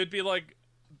like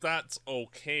that's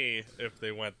okay if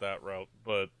they went that route,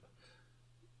 but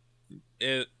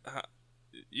if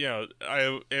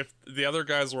the other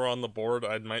guys were on the board,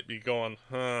 I might be going,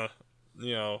 might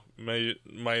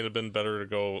have been better to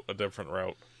go a different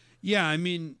route. Yeah, I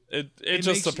mean, it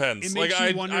just depends. It makes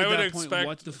you wonder I at would that expect point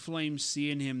what the Flames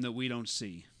see in him that we don't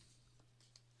see.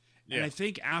 Yeah. And I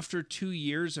think after 2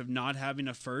 years of not having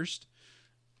a first,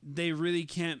 they really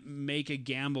can't make a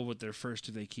gamble with their first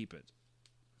if they keep it.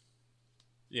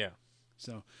 Yeah.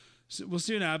 So we'll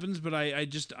see what happens, but I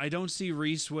don't see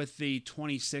Reese with the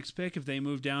 26th pick. If they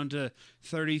move down to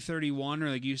 30, 31,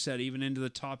 or like you said, even into the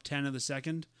top 10 of the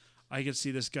second, I could see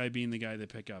this guy being the guy they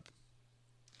pick up.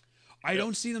 I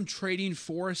don't see them trading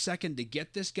for a second to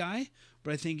get this guy,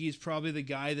 but I think he's probably the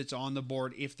guy that's on the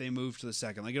board if they move to the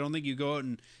second. Like, I don't think you go out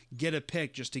and get a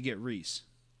pick just to get Reese.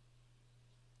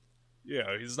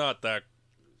 Yeah, he's not that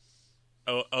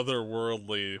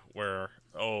otherworldly where,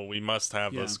 we must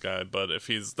have this guy. But if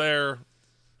he's there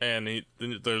and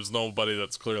there's nobody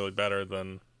that's clearly better,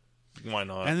 then why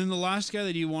not? And then the last guy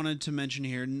that you wanted to mention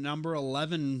here, number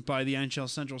 11 by the NHL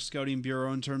Central Scouting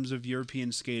Bureau in terms of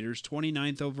European skaters,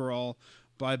 29th overall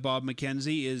by Bob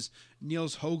McKenzie, is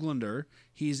Niels Höglander.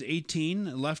 He's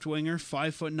 18, left winger,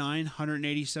 5'9",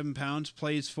 187 pounds,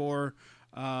 plays for...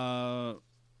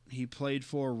 he played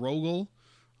for Rogel.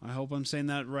 I hope I'm saying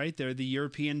that right. They're the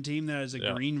European team that has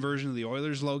a green version of the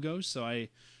Oilers logo, so I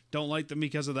don't like them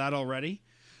because of that already.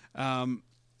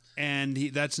 And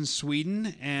that's in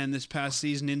Sweden, and this past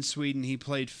season in Sweden, he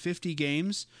played 50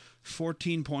 games,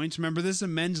 14 points. Remember, this is a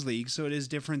men's league, so it is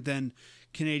different than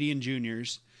Canadian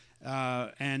juniors,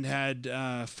 and had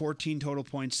 14 total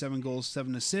points, 7 goals,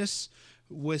 7 assists.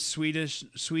 With Sweden's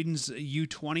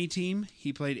U20 team,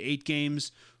 he played 8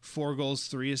 games, 4 goals,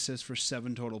 3 assists for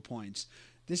 7 total points.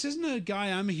 This isn't a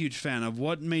guy I'm a huge fan of.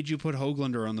 What made you put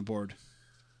Höglander on the board?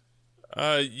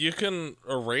 You can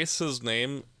erase his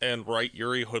name and write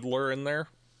Yuri Hudler in there,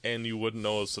 and you wouldn't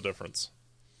notice the difference.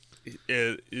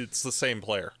 It's the same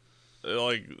player.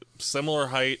 Like, similar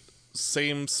height,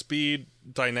 same speed,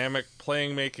 dynamic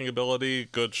playing-making ability,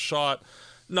 good shot.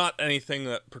 Not anything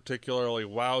that particularly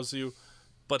wows you,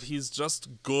 but he's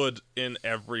just good in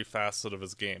every facet of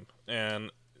his game.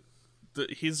 And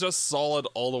he's just solid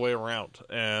all the way around.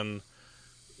 And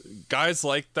guys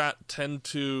like that tend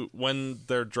to, when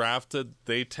they're drafted,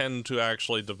 they tend to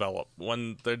actually develop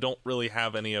when they don't really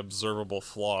have any observable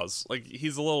flaws. Like,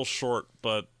 he's a little short,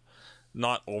 but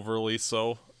not overly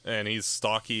so. And he's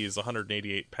stocky. He's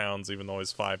 188 pounds, even though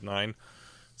he's 5'9".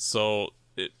 So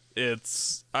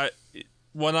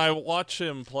when I watch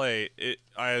him play,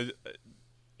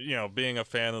 being a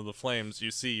fan of the Flames,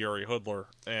 you see Yuri Hudler,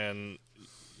 and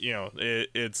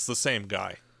it's the same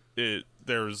guy.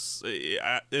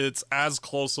 It's as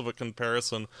close of a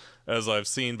comparison as I've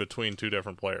seen between two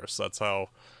different players. That's how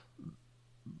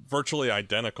virtually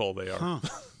identical they are. Huh.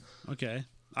 Okay.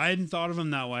 I hadn't thought of him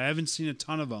that way. I haven't seen a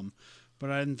ton of them, but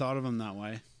I hadn't thought of him that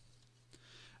way.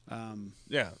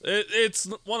 It's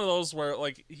one of those where,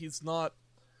 like, he's not,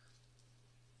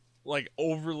 like,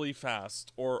 overly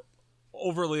fast or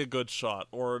overly a good shot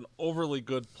or an overly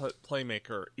good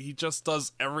playmaker. He just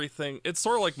does everything. It's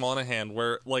sort of like Monahan,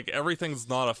 where, like, everything's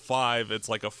not a 5, it's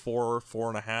like a 4,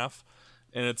 4.5.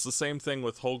 And it's the same thing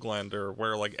with Höglander,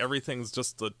 where, like, everything's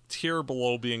just a tier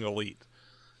below being elite.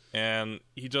 and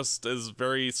he just is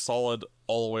very solid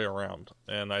all the way around.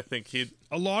 And I think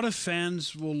a lot of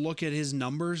fans will look at his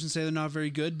numbers and say they're not very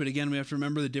good, but again, we have to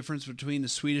remember the difference between the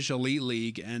Swedish Elite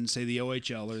League and, say, the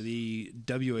OHL or the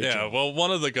WHL. Yeah, well,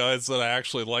 one of the guys that I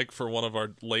actually like for one of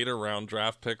our later round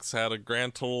draft picks had a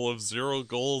grand total of 0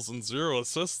 goals and 0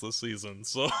 assists this season.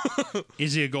 So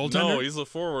is he a goaltender? No, he's a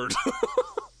forward.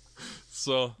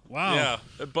 So wow, yeah,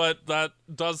 but that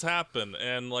does happen,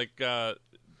 and like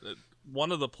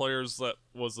one of the players that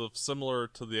was similar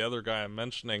to the other guy I'm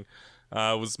mentioning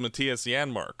was Matthias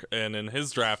Janmark, and in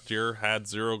his draft year had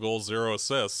 0 goals, 0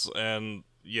 assists, and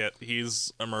yet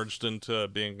he's emerged into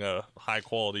being a high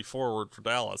quality forward for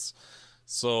Dallas.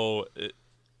 So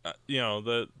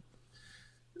the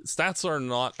stats are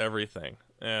not everything,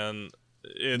 and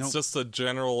it's just a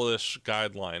general-ish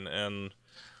guideline, and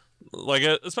like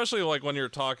especially like when you're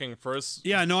talking first.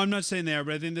 Yeah, no, I'm not saying they are,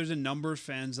 but I think there's a number of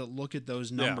fans that look at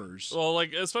those numbers. Yeah. Well,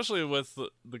 like especially with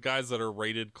the guys that are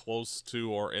rated close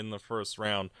to or in the first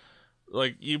round,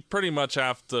 like you pretty much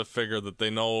have to figure that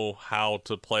they know how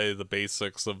to play the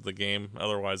basics of the game.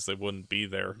 Otherwise, they wouldn't be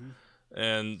there. Mm-hmm.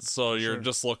 And so you're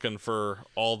just looking for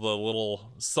all the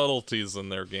little subtleties in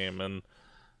their game, and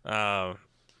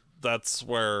that's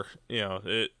where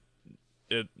it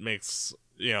makes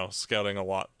scouting a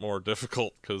lot more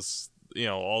difficult, because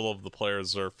all of the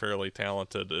players are fairly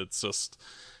talented. It's just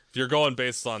if you're going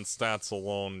based on stats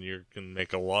alone, you can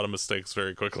make a lot of mistakes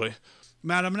very quickly.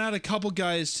 Matt, I'm gonna add a couple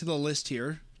guys to the list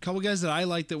here, a couple guys that I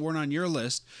like that weren't on your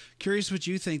list. Curious what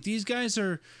you think. These guys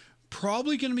are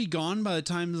probably going to be gone by the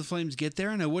time the Flames get there,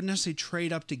 and I wouldn't necessarily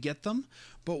trade up to get them.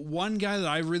 But one guy that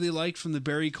I really liked from the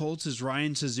Barrie Colts is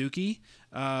Ryan Suzuki.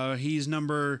 He's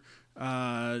number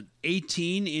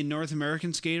 18 in North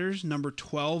American skaters, number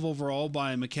 12 overall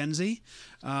by McKenzie.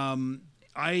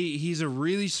 He's a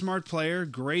really smart player,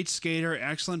 great skater,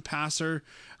 excellent passer,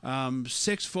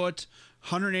 6 foot,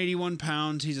 181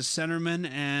 pounds. He's a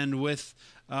centerman, and with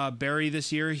Barrie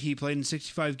this year, he played in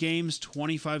 65 games,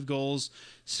 25 goals,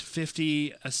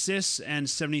 50 assists, and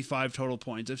 75 total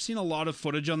points. I've seen a lot of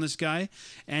footage on this guy,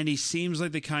 and he seems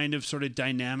like the kind of sort of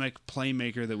dynamic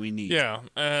playmaker that we need. Yeah,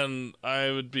 and I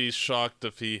would be shocked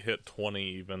if he hit 20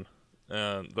 even.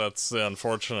 And that's the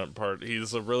unfortunate part.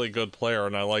 He's a really good player,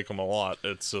 and I like him a lot.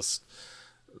 It's just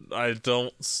I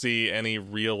don't see any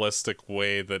realistic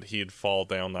way that he'd fall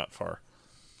down that far.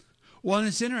 Well, and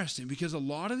it's interesting because a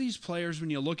lot of these players,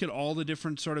 when you look at all the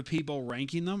different sort of people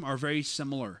ranking them, are very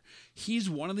similar. He's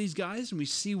one of these guys, and we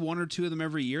see 1 or 2 of them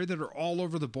every year that are all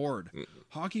over the board.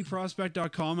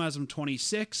 HockeyProspect.com has him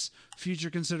 26, Future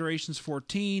Considerations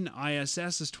 14,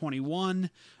 ISS is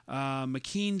 21,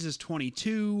 McKean's is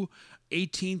 22,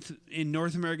 18th in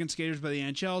North American skaters by the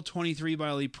NHL, 23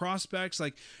 by Elite Prospects.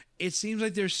 Like, it seems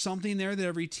like there's something there that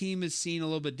every team is seeing a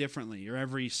little bit differently, or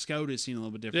every scout is seeing a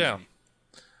little bit differently. Yeah.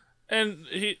 And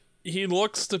he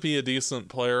looks to be a decent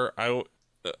player. I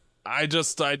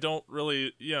don't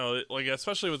really, like,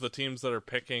 especially with the teams that are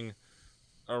picking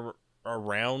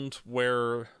around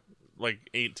where, like,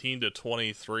 18 to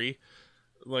 23,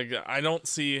 like, I don't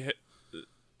see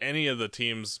any of the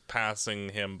teams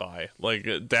passing him by.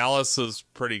 Like, Dallas is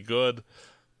pretty good.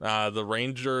 The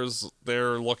Rangers,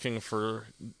 they're looking for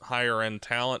higher end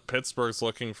talent. Pittsburgh's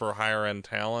looking for higher end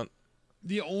talent.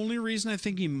 The only reason I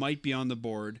think he might be on the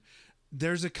board,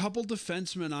 there's a couple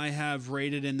defensemen I have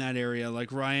rated in that area,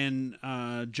 like Ryan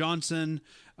Johnson,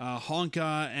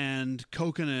 Honka, and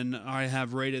Kokkonen I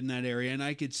have rated in that area, and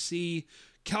I could see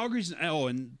Calgary's,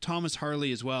 and Thomas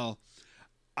Harley as well.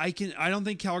 I don't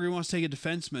think Calgary wants to take a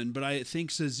defenseman, but I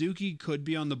think Suzuki could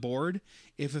be on the board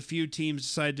if a few teams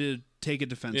decide to take a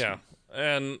defenseman. Yeah.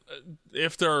 And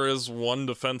if there is one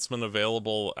defenseman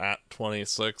available at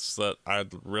 26 that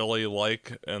I'd really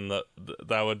like, and that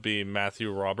would be Matthew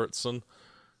Robertson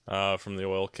from the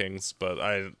Oil Kings, but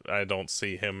I don't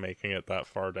see him making it that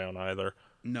far down either.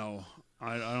 No,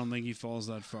 I don't think he falls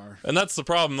that far. And that's the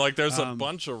problem. Like, there's a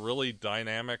bunch of really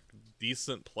dynamic,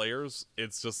 decent players.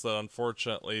 It's just that,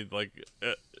 unfortunately, like,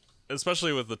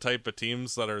 especially with the type of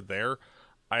teams that are there,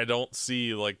 I don't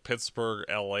see, like, Pittsburgh,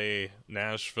 LA,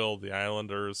 Nashville, the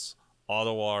Islanders,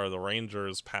 Ottawa, or the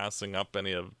Rangers passing up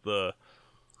any of the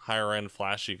higher-end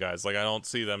flashy guys. Like, I don't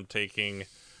see them taking,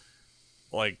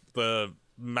 like, the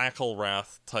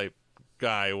McElrath type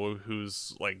guy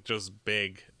who's, like, just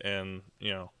big and,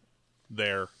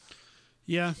 there.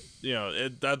 Yeah.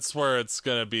 That's where it's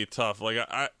going to be tough. Like,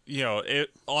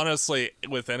 honestly,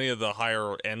 with any of the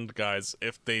higher-end guys,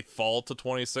 if they fall to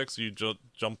 26, you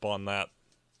jump on that.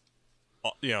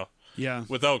 Yeah,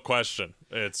 without question.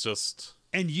 It's just,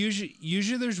 and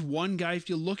usually there's one guy.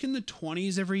 If you look in the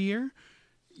 20s every year,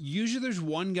 usually there's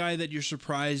one guy that you're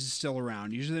surprised is still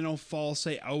around. Usually they don't fall,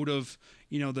 say, out of,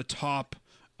 the top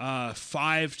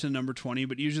 5 to number 20,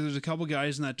 but usually there's a couple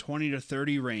guys in that 20 to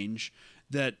 30 range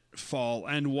that fall.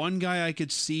 And one guy I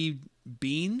could see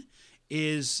being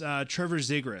is Trevor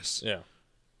Zegras.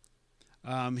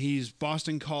 Yeah. He's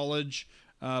Boston College,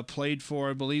 played for,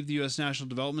 I believe, the U.S. National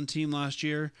Development Team last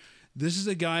year. This is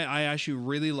a guy I actually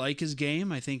really like his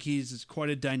game. I think he's quite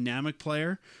a dynamic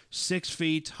player. 6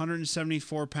 feet,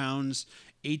 174 pounds,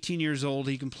 18 years old.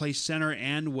 He can play center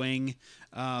and wing,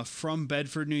 from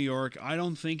Bedford, New York. I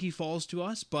don't think he falls to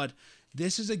us, but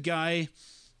this is a guy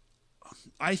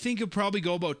I think he'll probably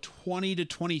go about 20 to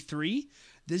 23.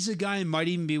 This is a guy I might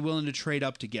even be willing to trade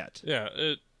up to get.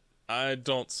 Yeah, I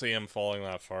don't see him falling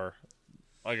that far.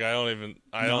 Like I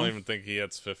don't even think he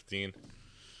hits 15.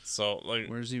 So like,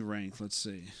 where's he ranked? Let's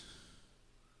see.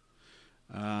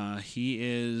 He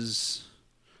is,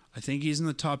 I think he's in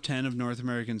the top 10 of North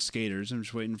American skaters. I'm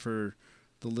just waiting for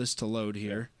the list to load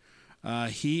here.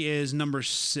 He is number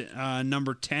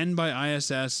 10 by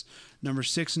ISS, number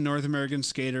 6 in North American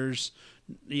skaters.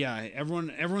 Yeah,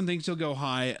 everyone thinks he'll go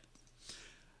high.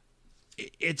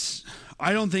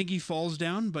 I don't think he falls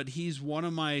down, but he's one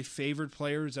of my favorite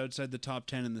players outside the top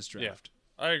 10 in this draft.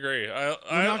 Yeah, I agree.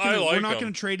 We're not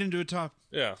going to trade into a top.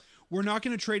 Yeah, we're not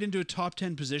going to trade into a top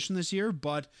 10 position this year,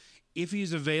 but if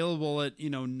he's available at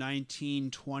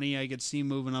 19, 20, I could see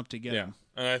moving up to get him.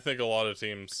 And I think a lot of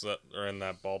teams that are in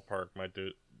that ballpark might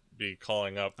be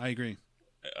calling up. I agree.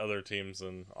 Other teams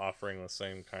and offering the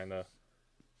same kind of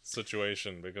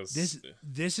situation, because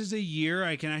this is a year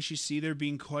I can actually see there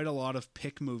being quite a lot of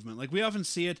pick movement. Like we often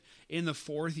see it in the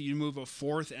 4th. You move a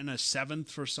 4th and a 7th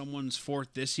for someone's 4th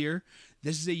this year.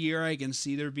 This is a year I can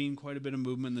see there being quite a bit of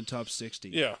movement in the top 60.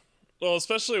 Yeah. Well,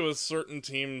 especially with certain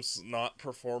teams not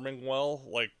performing well,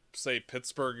 like say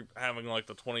Pittsburgh having like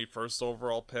the 21st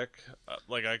overall pick.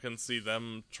 Like I can see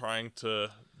them trying to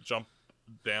jump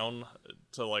down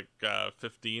to like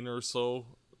 15 or so,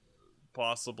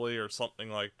 possibly, or something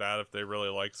like that if they really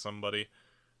like somebody.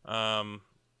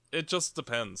 It just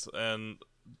depends. And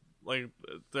like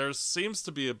there seems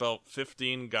to be about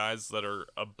 15 guys that are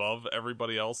above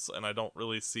everybody else, and I don't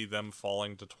really see them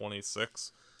falling to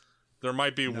 26. There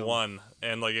might be one,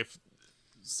 and like if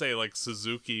say like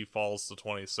Suzuki falls to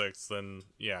 26, then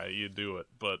yeah, you do it.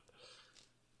 But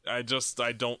I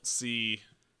don't see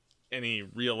any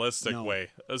realistic way,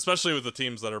 especially with the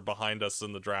teams that are behind us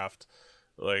in the draft.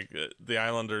 Like the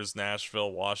Islanders,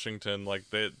 Nashville, Washington, like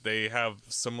they have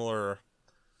similar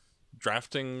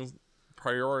drafting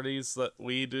priorities that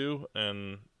we do,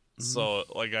 and so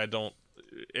like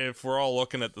if we're all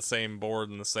looking at the same board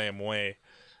in the same way,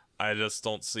 I just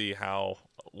don't see how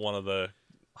one of the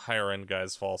higher end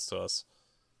guys falls to us.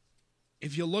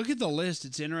 If you look at the list,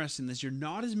 it's interesting this year.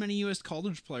 Not as many U.S.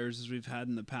 college players as we've had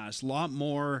in the past. A lot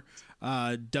more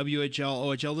WHL,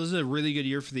 OHL. This is a really good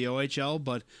year for the OHL,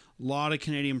 but a lot of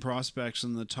Canadian prospects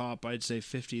in the top, I'd say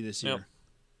 50 this year.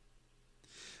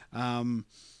 Yep.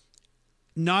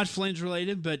 Not Flames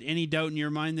related, but any doubt in your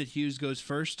mind that Hughes goes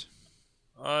first?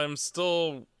 I'm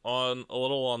still a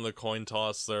little on the coin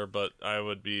toss there, but I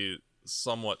would be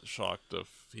somewhat shocked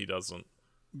if he doesn't.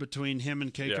 Between him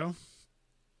and Keiko?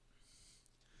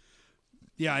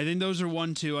 Yeah, I think those are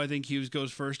 1-2. I think Hughes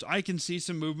goes first. I can see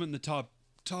some movement in the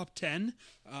top 10.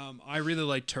 I really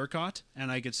like Turcotte,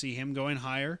 and I could see him going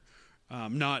higher.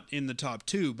 Not in the top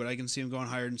 2, but I can see him going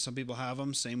higher than some people have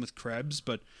him. Same with Krebs,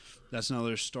 but that's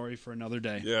another story for another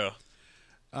day. Yeah.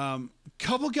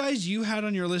 Couple guys you had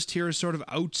on your list here are sort of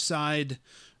outside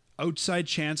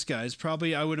chance guys.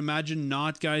 Probably, I would imagine,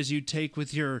 not guys you'd take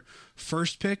with your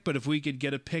first pick, but if we could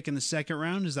get a pick in the second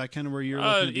round, is that kind of where you're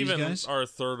looking at these guys? Even our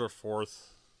 3rd or 4th,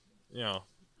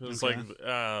 it's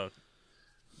okay.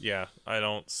 I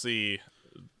don't see.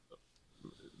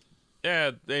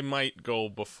 Yeah, they might go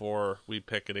before we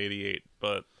pick at 88,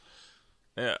 but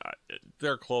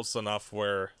they're close enough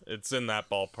where it's in that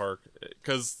ballpark.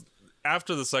 Because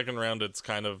after the second round, it's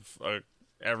kind of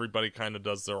everybody kind of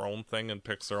does their own thing and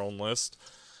picks their own list,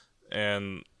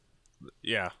 and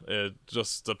it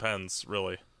just depends,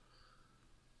 really.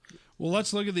 Well,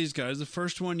 let's look at these guys. The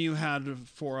first one you had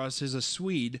for us is a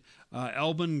Swede,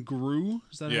 Albin Gru.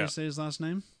 Is that how you say his last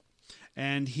name?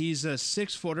 And he's a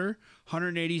 6-footer,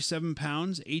 187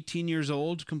 pounds, 18 years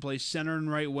old, can play center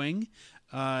and right wing.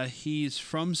 He's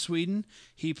from Sweden.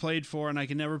 He played for, and I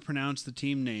can never pronounce the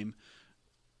team name,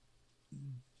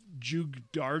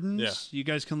 Djurgårdens. Yeah. You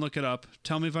guys can look it up.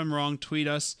 Tell me if I'm wrong. Tweet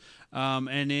us.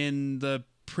 And in the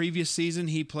previous season,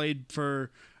 he played for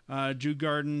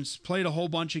Djurgårdens. Played a whole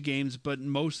bunch of games, but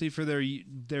mostly for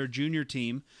their junior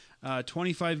team.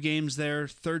 25 games there,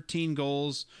 13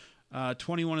 goals,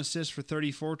 21 assists for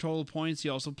 34 total points. He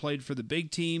also played for the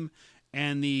big team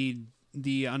and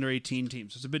the under 18 team,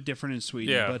 so it's a bit different in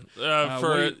Sweden. Yeah, but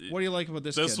what do you like about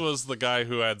this? This kid? was the guy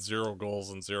who had 0 goals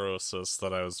and 0 assists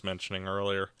that I was mentioning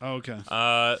earlier. Oh, okay.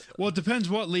 Well, it depends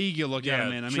what league you look at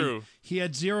him in. I true. mean, he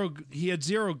had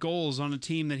zero goals on a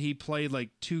team that he played like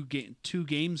two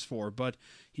games for, but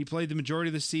he played the majority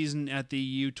of the season at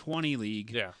the U20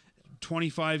 league. Yeah.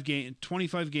 25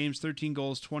 games, 13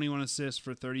 goals, 21 assists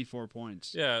for 34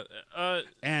 points. Yeah.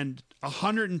 And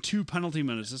 102 penalty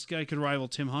minutes. This guy could rival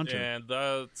Tim Hunter. And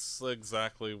that's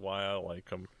exactly why I like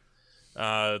him.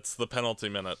 It's the penalty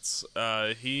minutes.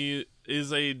 He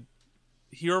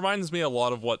reminds me a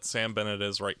lot of what Sam Bennett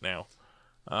is right now.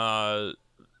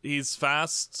 He's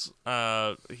fast.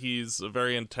 He's a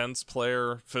very intense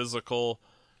player, physical,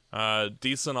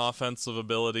 decent offensive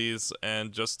abilities,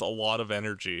 and just a lot of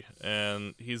energy.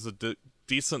 And he's a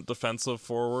decent defensive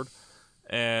forward,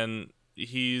 and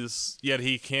he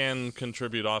can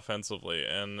contribute offensively.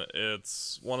 And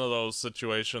it's one of those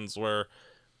situations where,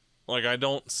 like, I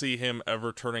don't see him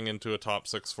ever turning into a top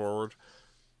 6 forward,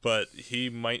 but he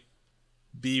might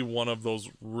be one of those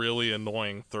really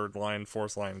annoying third line,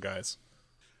 fourth line guys.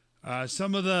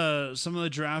 Some of the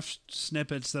draft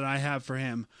snippets that I have for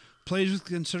him: plays with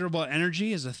considerable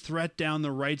energy, as a threat down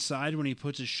the right side when he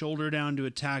puts his shoulder down to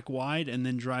attack wide and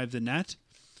then drive the net.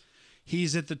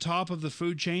 He's at the top of the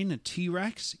food chain, a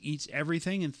T-Rex, eats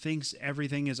everything and thinks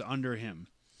everything is under him.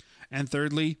 And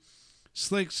thirdly,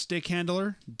 slick stick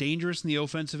handler, dangerous in the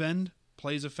offensive end,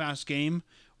 plays a fast game,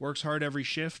 works hard every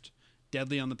shift,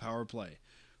 deadly on the power play.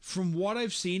 From what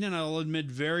I've seen, and I'll admit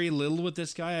very little with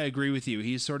this guy, I agree with you.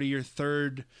 He's sort of your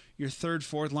third,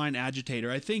 fourth line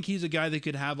agitator. I think he's a guy that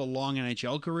could have a long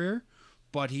NHL career,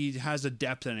 but he has a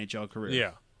depth NHL career.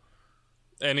 Yeah.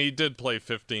 And he did play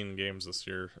 15 games this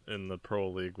year in the Pro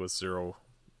League with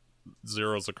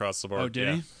zeros across the board. Oh,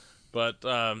 did he? But,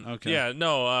 okay. Yeah,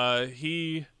 no,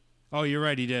 he... Oh, you're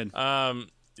right, he did.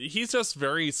 He's just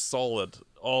very solid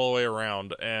all the way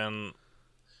around, and,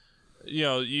 you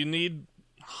know, you need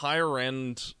higher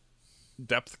end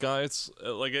depth guys,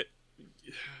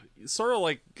 sort of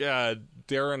like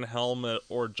Darren Helmet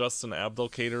or Justin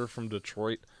Abdelkader from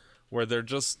Detroit, where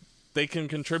they can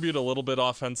contribute a little bit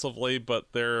offensively,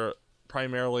 but they're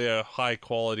primarily a high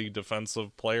quality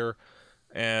defensive player,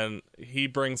 and he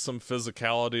brings some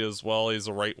physicality as well. He's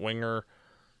a right winger,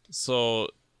 so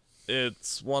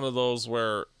it's one of those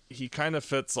where he kind of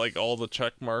fits like all the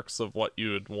check marks of what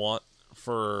you would want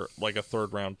for like a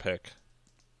 3rd round pick.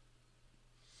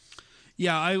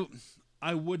 Yeah,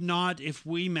 I would not, if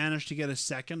we managed to get a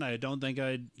second, I don't think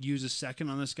I'd use a second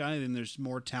on this guy. Then there's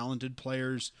more talented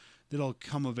players that'll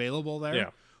come available there. Yeah.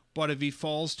 But if he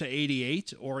falls to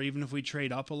 88, or even if we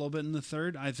trade up a little bit in the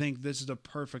 3rd, I think this is a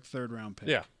perfect 3rd round pick.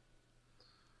 Yeah.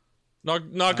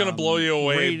 Not going to blow you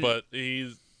away, but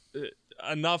he's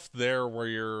enough there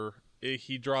where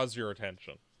he draws your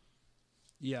attention.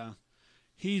 Yeah.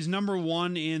 He's number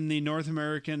 1 in the North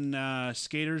American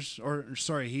skaters,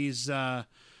 he's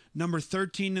number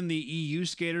 13 in the EU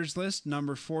skaters list,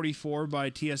 number 44 by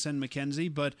TSN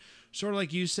McKenzie. But sort of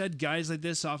like you said, guys like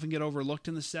this often get overlooked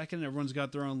in the second. Everyone's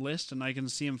got their own list, and I can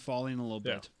see him falling a little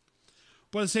bit.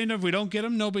 But at the same time, if we don't get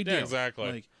him, no big deal. Yeah,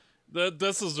 exactly.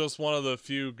 This is just one of the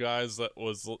few guys that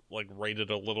was like rated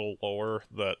a little lower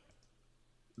that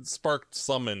sparked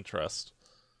some interest.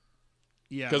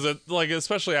 Yeah, because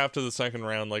especially after the 2nd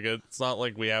round, it's not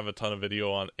like we have a ton of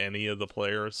video on any of the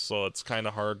players, so it's kind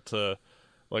of hard to,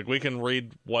 we can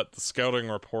read what the scouting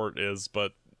report is,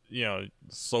 but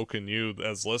so can you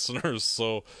as listeners.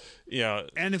 So,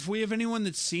 And if we have anyone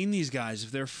that's seen these guys,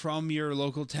 if they're from your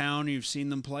local town, or you've seen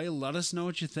them play, let us know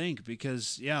what you think.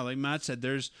 Because, like Matt said,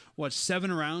 there's,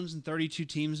 7 rounds and 32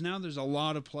 teams now? There's a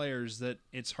lot of players that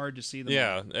it's hard to see them.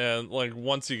 Yeah, and,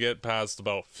 once you get past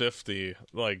about 50,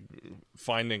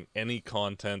 finding any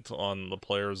content on the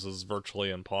players is virtually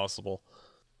impossible.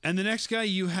 And the next guy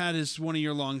you had is one of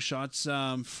your long shots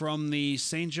from the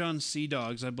St. John Sea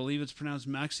Dogs. I believe it's pronounced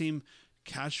Maxim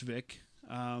Kashvik.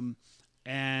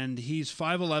 And he's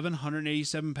 5'11",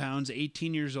 187 pounds,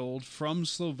 18 years old, from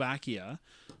Slovakia.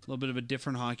 A little bit of a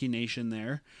different hockey nation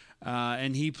there.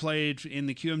 And he played in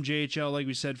the QMJHL, like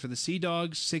we said, for the Sea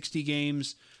Dogs, 60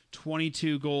 games,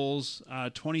 22 goals,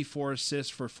 24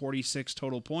 assists for 46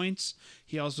 total points.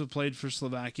 He also played for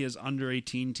Slovakia's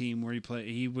under-18 team, where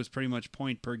he was pretty much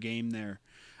point per game there.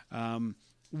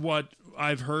 What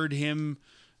I've heard him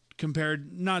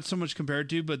not so much compared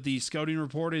to, but the scouting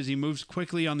report is he moves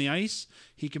quickly on the ice,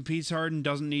 he competes hard and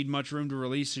doesn't need much room to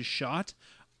release his shot.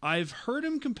 I've heard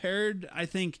him compared, I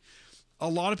think, a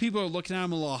lot of people are looking at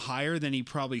him a little higher than he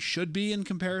probably should be in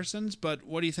comparisons, but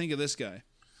what do you think of this guy?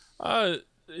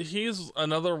 He's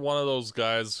another one of those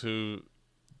guys who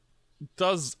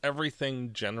does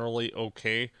everything generally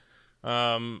okay.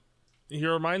 He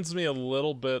reminds me a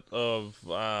little bit of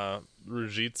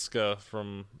Ruzicka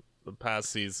from the past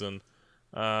season.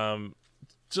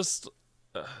 Just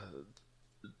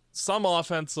some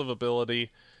offensive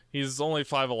ability. He's only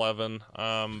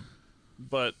 5'11",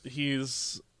 but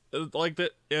he's like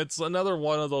that. It's another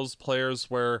one of those players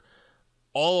where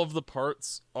all of the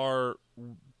parts are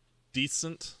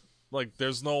decent. Like,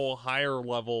 there's no higher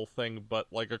level thing, but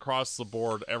like across the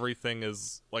board, everything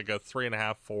is like a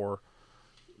 3.5, 4,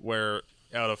 where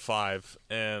out of 5,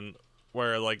 and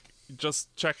where like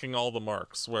just checking all the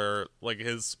marks. Where like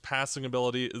his passing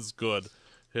ability is good,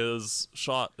 his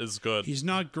shot is good. He's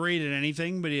not great at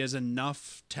anything, but he has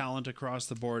enough talent across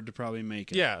the board to probably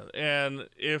make it. Yeah, and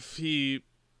if he,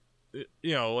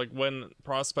 like when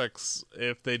prospects,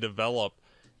 if they develop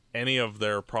any of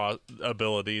their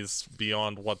abilities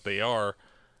beyond what they are,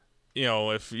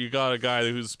 if you got a guy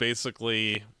who's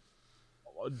basically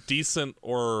decent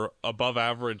or above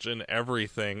average in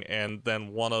everything, and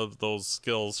then one of those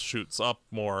skills shoots up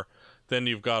more, then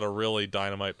you've got a really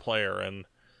dynamite player. And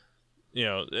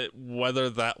whether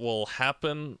that will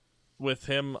happen with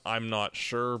him, I'm not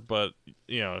sure, but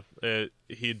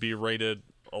he'd be rated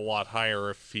a lot higher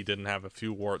if he didn't have a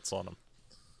few warts on him.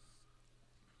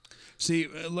 See,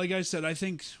 like I said, I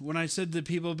think when I said that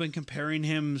people have been comparing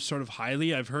him sort of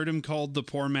highly, I've heard him called the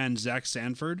poor man Zach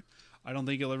Sanford. I don't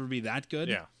think he'll ever be that good.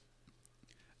 Yeah.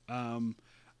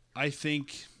 I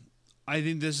think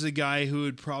this is a guy who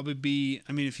would probably be,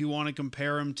 I mean, if you want to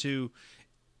compare him to,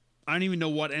 I don't even know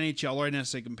what NHL right now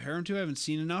to compare him to. I haven't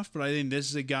seen enough, but I think this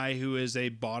is a guy who is a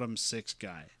bottom 6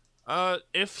 guy.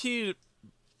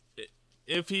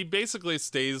 If he basically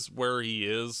stays where he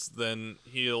is, then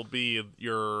he'll be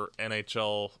your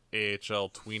NHL, AHL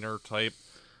tweener type.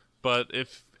 But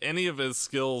if any of his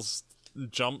skills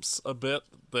jumps a bit,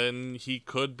 then he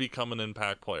could become an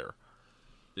impact player.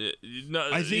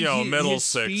 I think middle his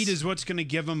 6. speed is what's going to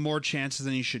give him more chances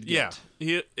than he should get.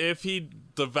 Yeah, if he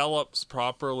develops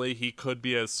properly, he could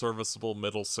be a serviceable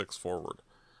middle 6 forward.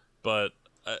 But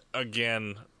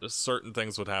again, certain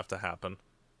things would have to happen.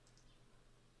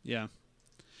 Yeah.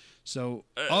 So,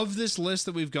 of this list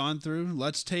that we've gone through,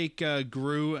 let's take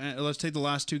Grew, let's take the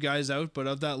last 2 guys out, but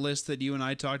of that list that you and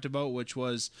I talked about, which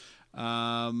was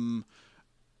McMichael,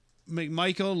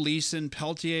 Leeson,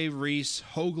 Peltier, Reese,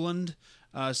 Hoagland,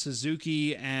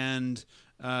 Suzuki, and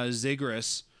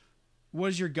Zegras, what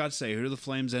does your gut say? Who do the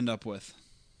Flames end up with?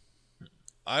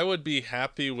 I would be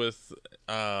happy with,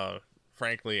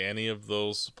 frankly, any of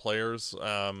those players.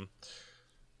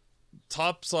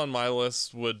 Tops on my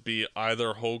list would be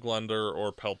either Hoaglander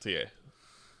or Peltier.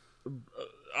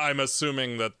 I'm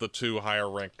assuming that the 2 higher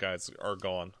ranked guys are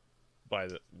gone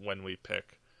when we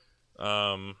pick.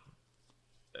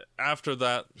 After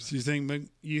that, so you think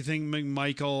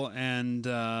McMichael and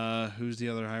who's the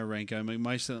other higher ranked guy?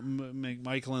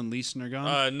 McMichael and Leeson are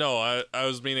gone. No, I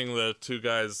was meaning the 2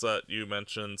 guys that you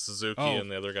mentioned, Suzuki and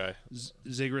the other guy,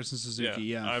 Zegras and Suzuki.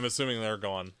 Yeah, I'm assuming they're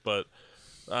gone, but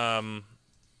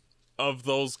of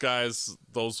those guys,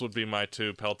 those would be my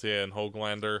 2, Peltier and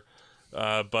Hoaglander.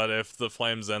 But if the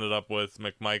Flames ended up with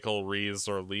McMichael, Rees,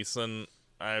 or Leeson,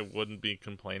 I wouldn't be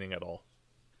complaining at all.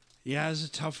 Yeah, it's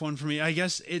a tough one for me. I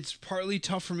guess it's partly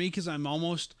tough for me because I'm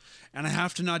almost, and I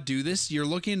have to not do this. You're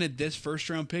looking at this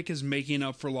first-round pick as making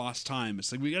up for lost time.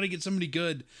 It's like we got to get somebody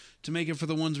good to make it for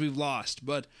the ones we've lost.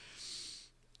 But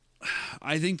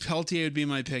I think Peltier would be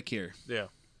my pick here. Yeah.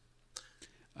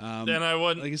 Then I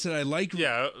wouldn't. Like I said, I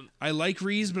like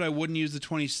Rees, but I wouldn't use the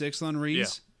 26th on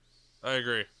Rees. Yeah, I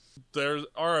agree. There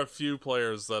are a few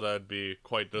players that I'd be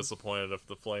quite disappointed if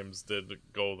the Flames did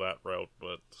go that route,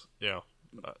 but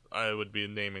I would be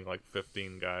naming like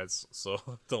 15 guys,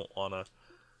 so don't wanna.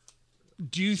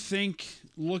 Do you think,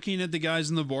 looking at the guys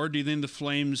on the board, do you think the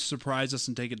Flames surprise us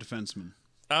and take a defenseman?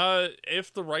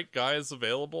 If the right guy is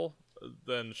available,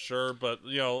 then sure, but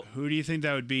who do you think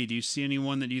that would be? Do you see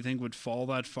anyone that you think would fall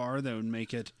that far that would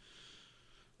make it?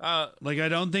 Like, I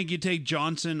don't think you take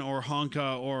Johnson or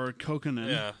Honka or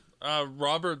Kokkonen. Yeah,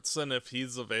 Robertson if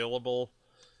he's available.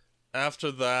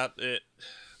 After that,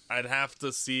 I'd have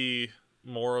to see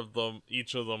more of them.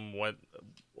 Each of them went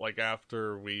like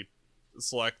after we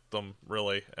select them,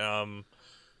 really.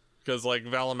 Because like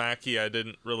Valimaki, I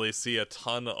didn't really see a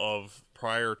ton of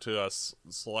prior to us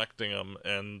selecting him,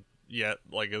 and yet,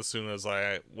 like, as soon as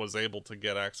I was able to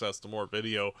get access to more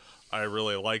video, I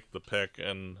really liked the pick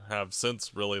and have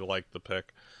since really liked the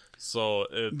pick. So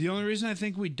the only reason I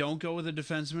think we don't go with a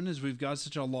defenseman is we've got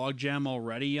such a logjam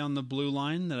already on the blue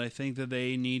line that I think that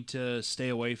they need to stay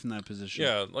away from that position.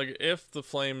 Yeah, like if the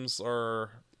Flames are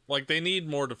like they need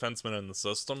more defensemen in the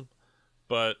system,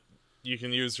 but you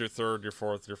can use your third, your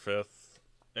fourth, your fifth,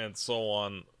 and so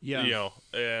on. Yeah, you know,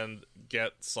 and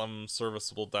get some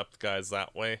serviceable depth guys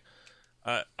that way.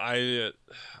 I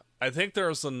think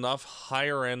there's enough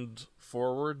higher end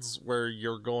forwards where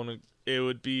you're going to. It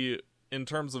would be. In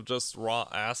terms of just raw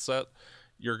asset,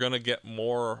 you're going to get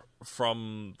more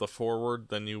from the forward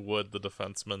than you would the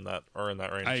defensemen that are in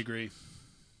that range. I agree.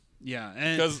 Yeah,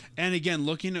 and again,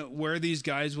 looking at where these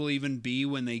guys will even be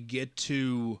when they get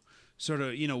to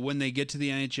when they get to the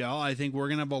NHL, I think we're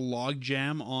going to have a log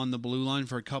jam on the blue line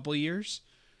for a couple of years.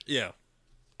 Yeah.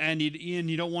 And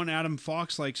you don't want Adam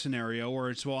Fox-like scenario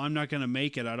where it's, well, I'm not going to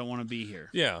make it. I don't want to be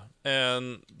here. Yeah,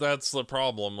 and that's the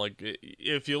problem. Like,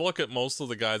 if you look at most of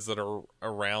the guys that are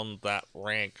around that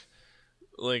rank,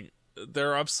 like,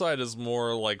 their upside is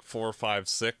more like 4, 5,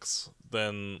 6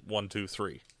 than 1, 2,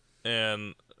 3.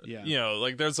 And, you know,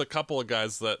 like, there's a couple of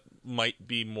guys that might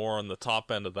be more on the top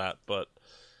end of that, but,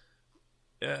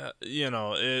 you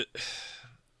know,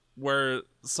 where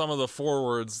some of the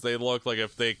forwards, they look like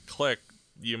if they click,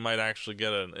 you might actually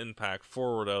get an impact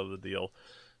forward out of the deal.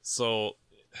 So,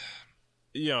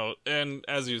 you know, and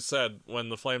as you said, when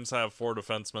the Flames have 4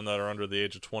 defensemen that are under the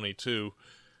age of 22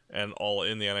 and all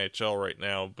in the NHL right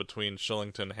now, between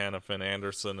Shillington, Hanifin,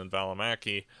 Anderson, and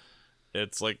Valimaki,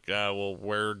 it's like, well,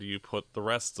 where do you put the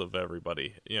rest of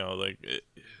everybody? You know,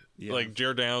 like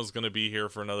Giordano's going to be here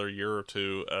for another year or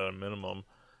two at a minimum,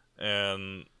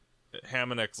 and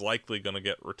Hamanek's likely going to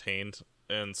get retained.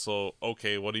 And so,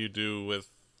 okay, what do you do with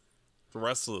the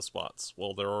rest of the spots?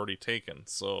 Well, they're already taken.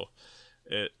 So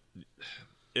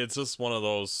it's just one of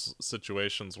those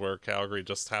situations where Calgary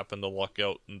just happened to luck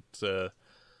out into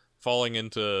falling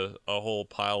into a whole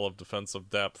pile of defensive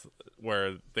depth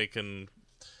where they can,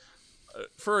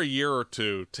 for a year or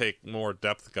two, take more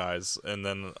depth guys, and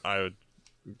then I would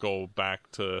go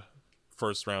back to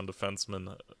first-round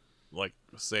defensemen, like,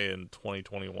 say, in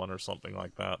 2021 or something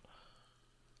like that.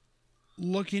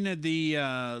 Looking at the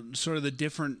sort of the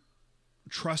different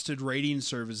trusted rating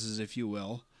services, if you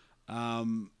will,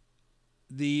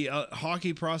 the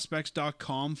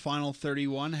hockeyprospects.com Final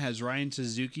 31 has Ryan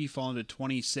Suzuki falling to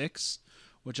 26,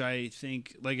 which I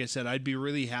think, like I said, I'd be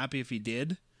really happy if he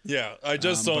did. Yeah, I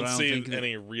just don't see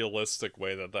any realistic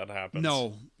way that happens.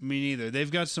 No, me neither.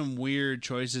 They've got some weird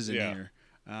choices in here.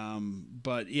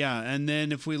 But yeah, and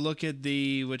then if we look at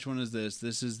which one is this?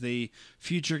 This is the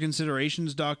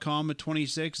futureconsiderations.com at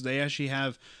 26. They actually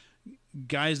have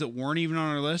guys that weren't even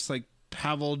on our list, like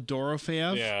Pavel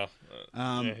Dorofeyev. Yeah.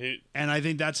 And I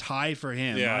think that's high for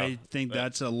him. Yeah, I think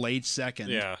that's a late second.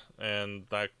 Yeah, and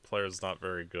that player's not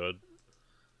very good.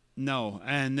 No,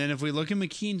 and then if we look at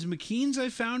McKean's I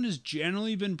found has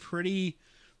generally been pretty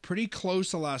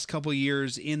close the last couple of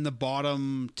years in the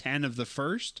bottom 10 of the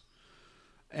first.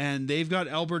 And they've got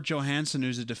Albert Johansson,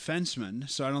 who's a defenseman,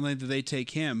 so I don't think that they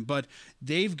take him. But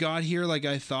they've got here, like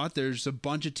I thought, there's a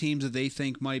bunch of teams that they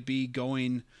think might be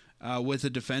going with a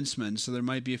defenseman, so there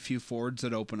might be a few forwards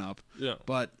that open up. Yeah.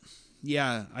 But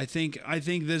yeah, I think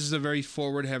this is a very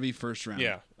forward-heavy first round.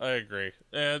 Yeah, I agree.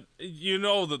 And you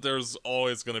know that there's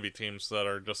always going to be teams that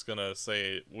are just going to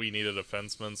say, we need a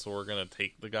defenseman, so we're going to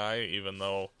take the guy, even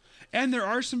though... And there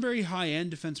are some very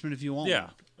high-end defensemen if you want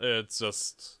one. It's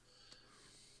just...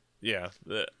 Yeah,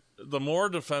 the more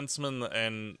defensemen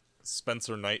and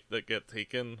Spencer Knight that get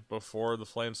taken before the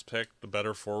Flames pick, the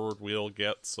better forward we'll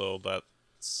get. So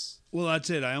that's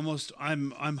it.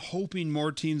 I'm hoping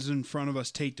more teams in front of us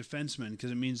take defensemen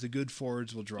because it means the good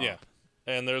forwards will drop. Yeah,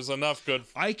 and there's enough good.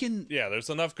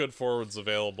 There's enough good forwards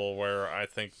available where I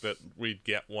think that we'd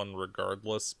get one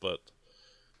regardless. But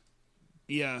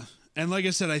yeah. And like I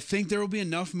said, I think there will be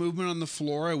enough movement on the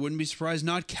floor. I wouldn't be surprised,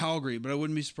 not Calgary, but I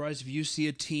wouldn't be surprised if you see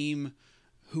a team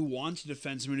who wants a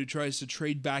defenseman who tries to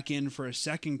trade back in for a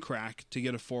second crack to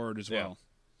get a forward as well.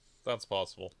 That's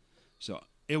possible. So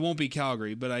it won't be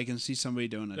Calgary, but I can see somebody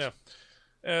doing it. Yeah.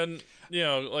 And, you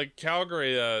know, like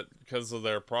Calgary, because of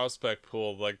their prospect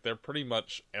pool, like they're pretty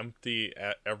much empty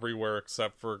everywhere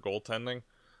except for goaltending.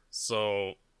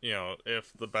 So, you know,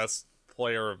 if the best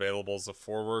player available as a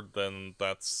forward, then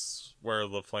that's where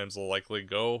the Flames will likely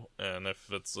go, and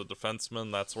if it's a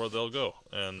defenseman, that's where they'll go,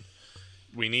 and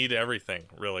we need everything,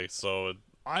 really. So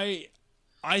I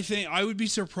think I would be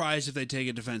surprised if they take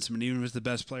a defenseman, even if it's the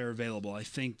best player available. I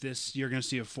think you're going to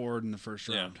see a forward in the first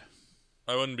round.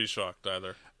 I wouldn't be shocked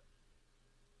either.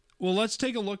 Well, let's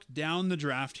take a look down the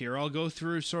draft here. I'll go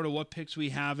through sort of what picks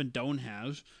we have and don't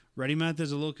have. Ready, Matt?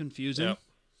 There's a little confusing. Yep.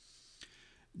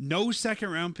 No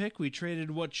second-round pick. We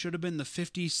traded what should have been the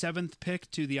 57th pick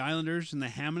to the Islanders in the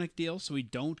Hamonic deal, so we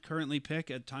don't currently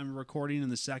pick at time of recording in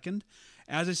the second.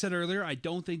 As I said earlier, I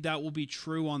don't think that will be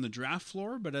true on the draft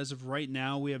floor, but as of right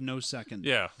now, we have no second.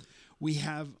 Yeah. We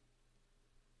have...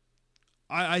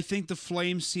 I think the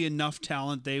Flames see enough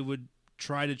talent they would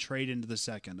try to trade into the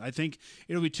second. I think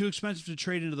it'll be too expensive to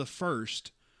trade into the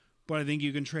first, but I think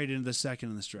you can trade into the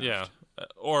second in this draft. Yeah,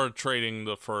 or trading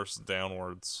the first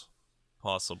downwards,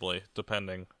 possibly,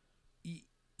 depending.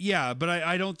 Yeah, but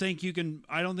I don't think you can.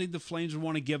 I don't think the Flames would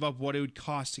want to give up what it would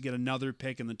cost to get another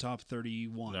pick in the top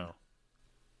 31.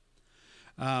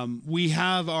 No. We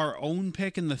have our own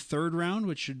pick in the third round,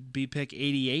 which should be pick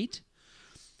 88.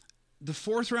 The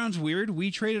fourth round's weird. We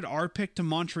traded our pick to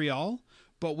Montreal,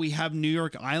 but we have New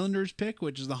York Islanders pick,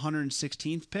 which is the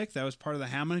 116th pick. That was part of the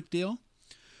Hamonic deal.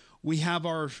 We have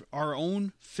our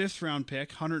own fifth round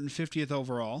pick, 150th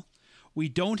overall. We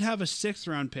don't have a sixth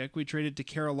round pick. We traded to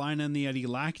Carolina in the Eddie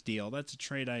Lack deal. That's a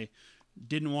trade I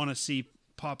didn't want to see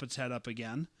pop its head up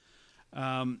again.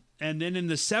 And then in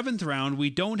the seventh round, we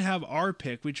don't have our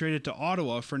pick. We traded to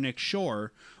Ottawa for Nick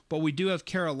Shore, but we do have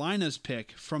Carolina's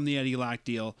pick from the Eddie Lack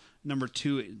deal, number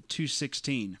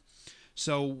 216.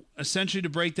 So essentially, to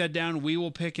break that down, we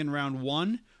will pick in round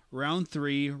 1, round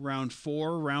 3, round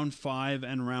 4, round 5,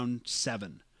 and round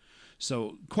 7.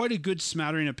 So quite a good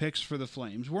smattering of picks for the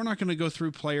Flames. We're not going to go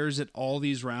through players at all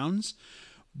these rounds,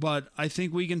 but I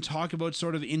think we can talk about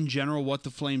sort of in general what the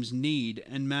Flames need.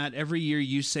 And Matt, every year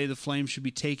you say the Flames should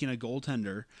be taking a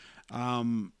goaltender.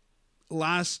 The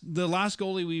last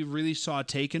goalie we really saw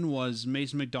taken was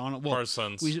Mason McDonald. Well,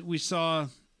 Parsons. We saw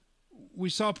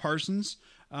Parsons,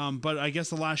 but I guess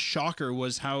the last shocker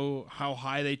was how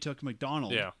high they took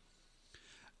McDonald. Yeah.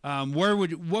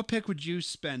 What pick would you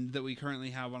spend that we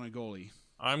currently have on a goalie?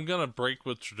 I'm gonna break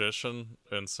with tradition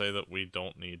and say that we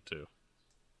don't need to.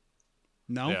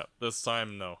 No? Yeah, this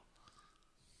time, no.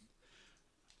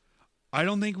 I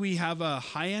don't think we have a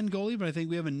high-end goalie, but I think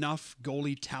we have enough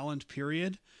goalie talent,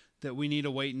 period, that we need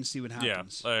to wait and see what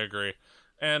happens. Yeah, I agree.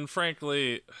 And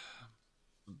frankly,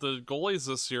 the goalies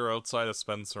this year outside of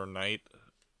Spencer Knight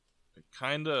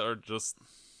kind of are just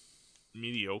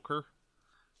mediocre.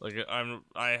 Like,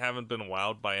 I haven't been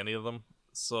wowed by any of them.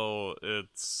 So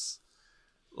it's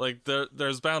like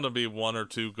there's bound to be one or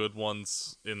two good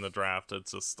ones in the draft.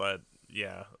 It's just that,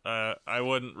 yeah, I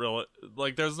wouldn't really,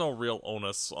 like, there's no real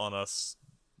onus on us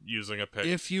using a pick.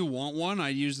 If you want one,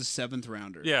 I'd use the 7th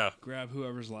rounder. Yeah. Grab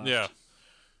whoever's left. Yeah.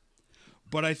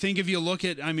 But I think if you look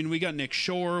at, I mean, we got Nick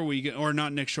Shore, we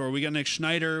got Nick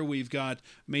Schneider, we've got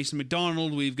Mason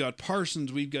McDonald, we've got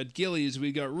Parsons, we've got Gillies,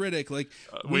 we've got Riddick. Like,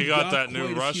 we got that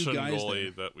new quite a few Russian guys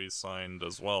goalie there. that we signed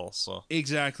as well. So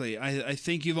Exactly. I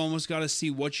think you've almost got to see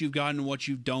what you've got and what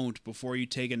you don't before you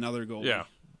take another goalie. yeah,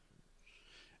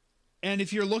 And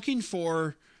if you're looking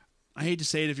for, I hate to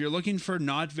say it, if you're looking for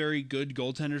not very good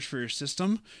goaltenders for your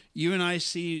system, you and I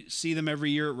see them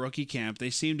every year at rookie camp. They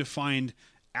seem to find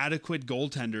adequate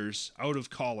goaltenders out of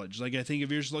college. Like, I think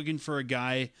if you're just looking for a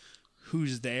guy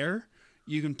who's there,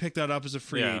 you can pick that up as a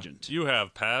free agent. You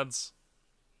have pads.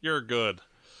 You're good.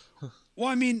 Well,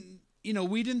 I mean, you know,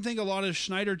 we didn't think a lot of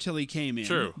Schneider till he came in.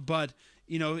 True. But,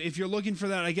 you know, if you're looking for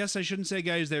that, I guess I shouldn't say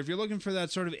guys there. If you're looking for that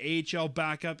sort of AHL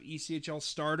backup, ECHL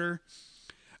starter,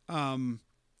 you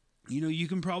know, you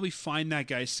can probably find that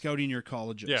guy scouting your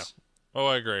colleges. Yeah. Oh,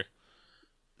 I agree.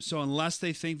 So unless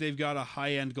they think they've got a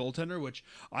high-end goaltender, which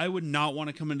I would not want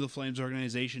to come into the Flames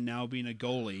organization now being a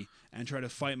goalie and try to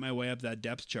fight my way up that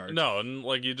depth chart. No, and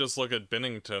like you just look at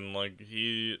Binnington, like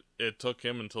it took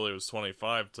him until he was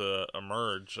 25 to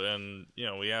emerge, and you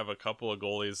know we have a couple of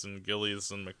goalies in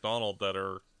Gillies and McDonald that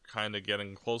are kind of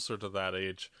getting closer to that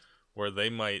age where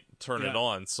they might turn it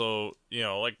on. So you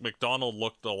know, like McDonald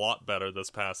looked a lot better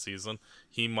this past season.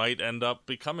 He might end up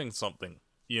becoming something.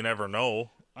 You never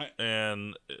know.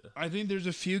 I think there's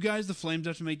a few guys the Flames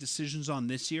have to make decisions on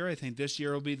this year. I think this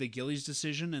year will be the Gillies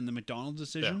decision and the McDonald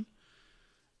decision.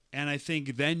 Yeah. And I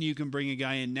think then you can bring a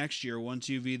guy in next year once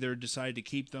you've either decided to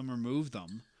keep them or move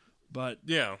them. But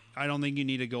yeah, I don't think you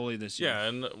need a goalie this year. Yeah,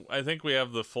 and I think we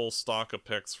have the full stock of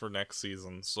picks for next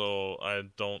season. So I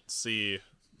don't see,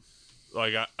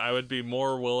 like, I would be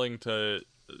more willing to,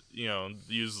 you know,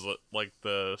 use like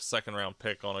the second round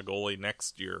pick on a goalie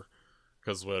next year.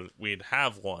 Because we'd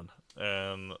have one,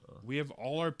 and we have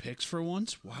all our picks for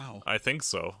once. Wow, I think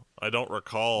so. I don't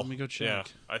recall. Let me go check. Yeah,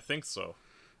 I think so.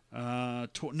 No,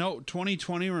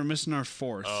 2020 we're missing our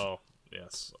fourth. Oh,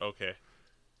 yes. Okay.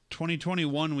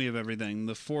 2021 we have everything.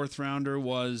 The fourth rounder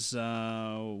was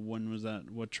when was that?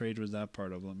 What trade was that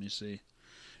part of? Let me see.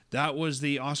 That was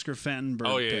the Oscar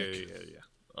Fantenberg pick.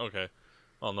 Yeah. Okay.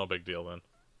 Well, no big deal then.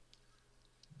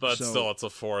 But still, it's a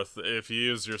fourth. If you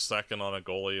use your second on a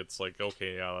goalie, it's like,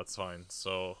 okay, yeah, that's fine.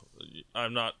 So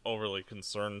I'm not overly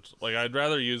concerned. Like, I'd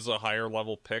rather use a higher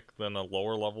level pick than a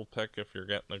lower level pick if you're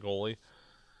getting a goalie.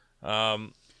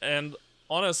 And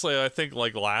honestly, I think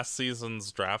like last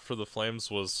season's draft for the Flames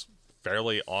was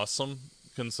fairly awesome,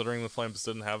 considering the Flames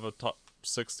didn't have a top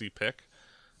 60 pick.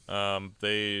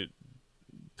 They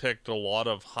picked a lot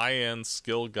of high-end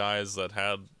skill guys that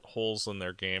had holes in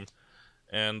their game,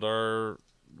 and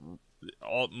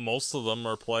most of them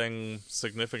are playing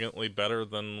significantly better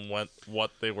than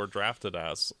what they were drafted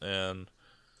as. And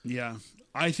yeah,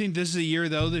 I think this is a year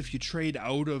though that if you trade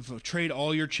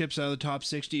all your chips out of the top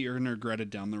 60, you're gonna regret it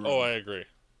down the road. Oh, I agree.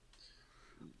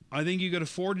 I think you could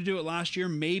afford to do it last year,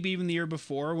 maybe even the year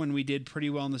before when we did pretty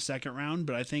well in the second round.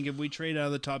 But I think if we trade out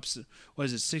of the top,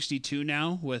 62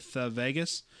 now with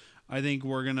Vegas, I think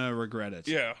we're going to regret it.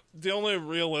 Yeah. The only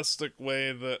realistic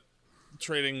way that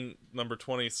trading number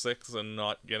 26 and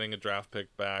not getting a draft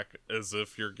pick back is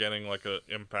if you're getting like a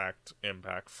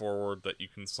impact forward that you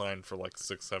can sign for like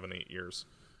 6, 7, 8 years.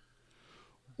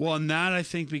 Well, and that I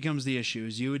think becomes the issue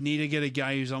is you would need to get a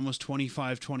guy who's almost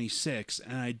 25, 26,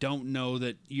 and I don't know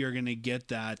that you're going to get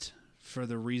that for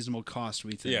the reasonable cost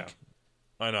we think. Yeah,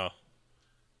 I know.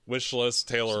 Wish list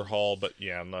Taylor Hall, but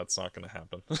yeah, that's not going to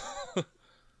happen.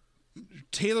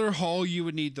 Taylor Hall, you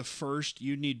would need the first,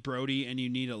 you need Brody, and you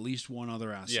need at least one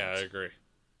other asset. Yeah, I agree.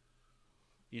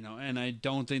 You know, and I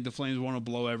don't think the Flames want to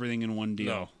blow everything in one deal.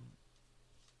 No.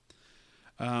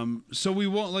 So we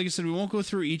won't, like I said, we won't go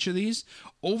through each of these.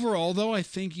 Overall, though, I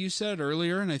think you said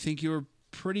earlier, and I think you were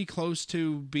pretty close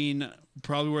to being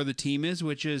probably where the team is,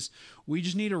 which is we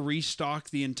just need to restock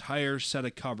the entire set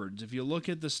of cupboards. If you look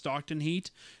at the Stockton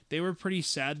Heat, they were pretty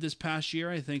sad this past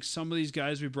year. I think some of these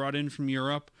guys we brought in from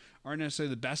Europe aren't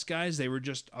necessarily the best guys. They were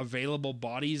just available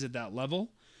bodies at that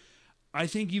level. I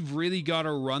think you've really got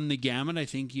to run the gamut. I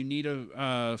think you need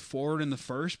a forward in the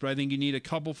first, but I think you need a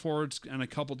couple forwards and a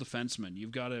couple defensemen.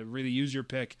 You've got to really use your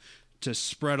pick to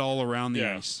spread all around the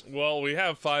ice. Well, we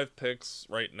have 5 picks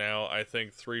right now. I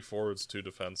think 3 forwards, 2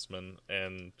 defensemen,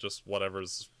 and just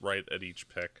whatever's right at each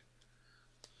pick.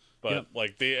 But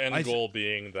like the end goal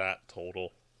being that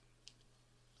total.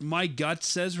 My gut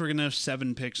says we're gonna have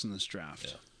 7 picks in this draft.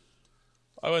 Yeah.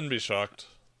 I wouldn't be shocked.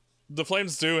 The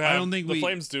Flames do have. I don't think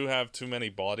Flames do have too many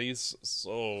bodies,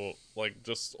 so like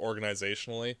just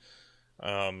organizationally.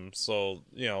 So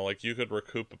you know, like you could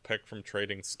recoup a pick from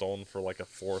trading Stone for like a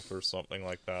 4th or something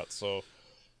like that. So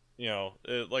you know,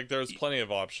 like there's plenty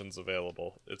of options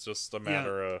available. It's just a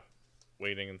matter of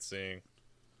waiting and seeing.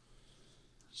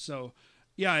 So,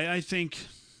 yeah, I think.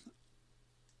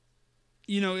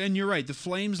 You know, and you're right. The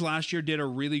Flames last year did a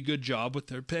really good job with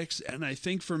their picks, and I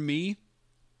think for me,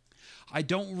 I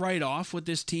don't write off with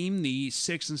this team the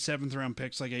 6th and 7th round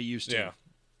picks like I used to. Yeah.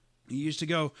 You used to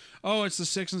go, oh, it's the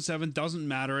 6th and 7th, doesn't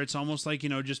matter. It's almost like, you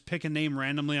know, just pick a name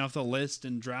randomly off the list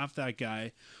and draft that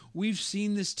guy. We've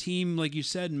seen this team, like you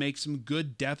said, make some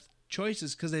good depth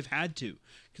choices because they've had to,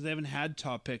 because they haven't had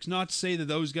top picks. Not to say that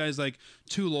those guys like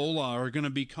Tulola are going to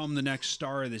become the next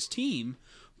star of this team,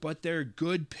 but they're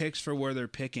good picks for where they're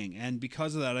picking. And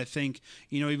because of that, I think,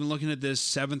 you know, even looking at this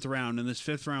 7th round and this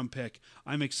 5th round pick,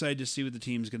 I'm excited to see what the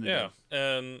team's going to do. Yeah,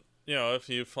 and, you know, if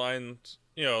you find,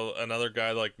 you know, another guy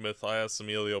like Matthias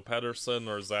Emilio Pettersson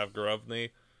or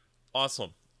Zavgarovny,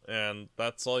 awesome. And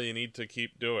that's all you need to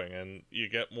keep doing. And you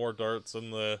get more darts in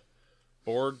the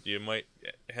board, you might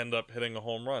end up hitting a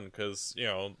home run. Because, you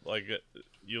know, like,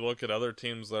 you look at other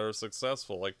teams that are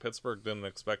successful, like Pittsburgh didn't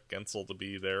expect Gensel to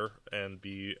be there and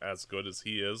be as good as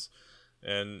he is,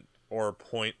 and or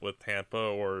Point with Tampa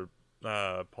or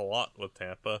Palat with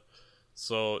Tampa.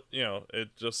 So, you know, it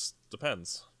just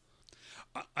depends.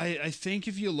 I think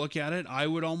if you look at it, I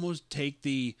would almost take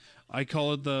I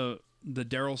call it the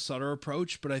Daryl Sutter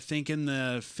approach, but I think in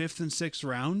the 5th and 6th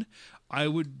round, I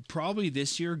would probably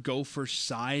this year go for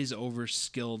size over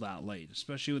skill that late,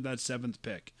 especially with that 7th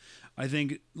pick. I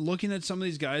think looking at some of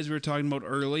these guys we were talking about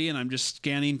early, and I'm just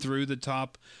scanning through the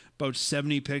top about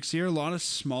 70 picks here, a lot of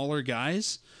smaller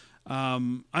guys. I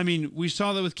mean, we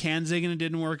saw that with Kanzig and it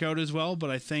didn't work out as well, but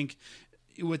I think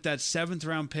with that 7th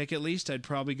round pick at least, I'd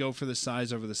probably go for the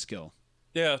size over the skill.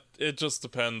 Yeah, it just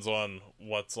depends on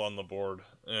what's on the board.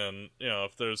 And, you know,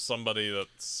 if there's somebody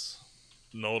that's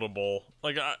notable,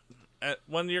 like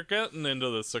when you're getting into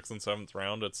the 6th and 7th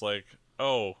round, it's like,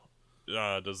 oh,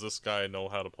 does this guy know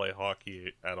how to play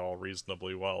hockey at all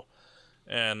reasonably well?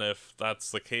 And if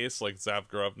that's the case, like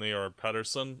Zavgarovny or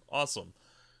Pettersson, awesome.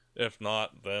 If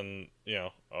not, then, you know,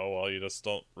 oh, well, you just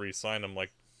don't re-sign him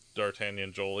like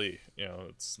D'Artagnan Jolie. You know,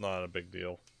 it's not a big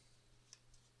deal.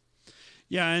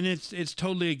 Yeah, and it's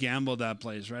totally a gamble that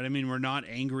plays, right? I mean, we're not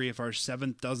angry if our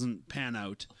 7th doesn't pan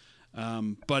out.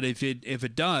 But if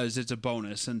it does, it's a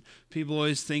bonus. And people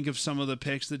always think of some of the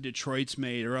picks that Detroit's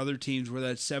made or other teams where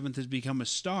that 7th has become a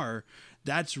star.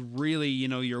 That's really,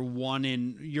 your once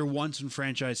in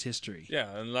franchise history.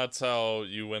 Yeah, and that's how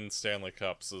you win Stanley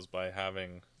Cups, is by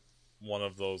having one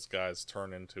of those guys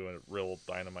turn into a real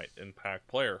dynamite impact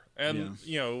player. And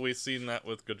we've seen that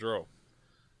with Gaudreau.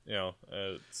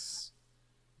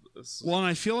 Well, and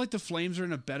I feel like the Flames are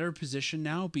in a better position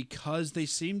now because they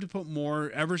seem to put more,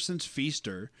 ever since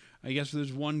Feaster. I guess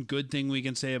there's one good thing we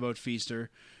can say about Feaster.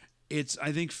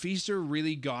 I think Feaster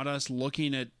really got us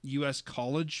looking at U.S.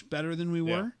 college better than we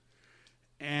were.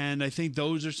 And I think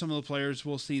those are some of the players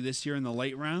we'll see this year in the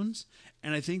late rounds.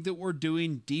 And I think that we're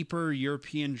doing deeper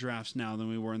European drafts now than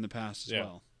we were in the past as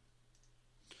well.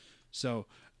 So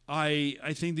I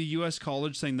think the U.S.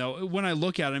 college thing, though, when I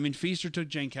look at it, I mean, Feaster took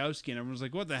Jankowski, and everyone's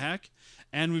like, what the heck?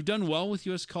 And we've done well with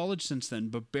U.S. college since then,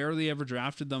 but barely ever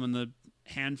drafted them in the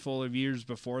handful of years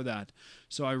before that.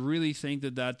 So I really think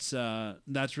that's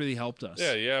really helped us.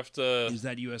 Yeah, you have to... Is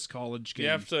that U.S. college game.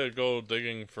 You have to go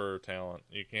digging for talent.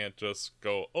 You can't just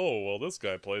go, oh, well, this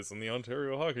guy plays in the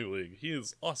Ontario Hockey League. He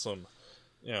is awesome.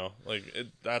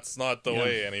 That's not the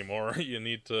way anymore. You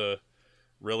need to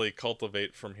really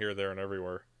cultivate from here, there, and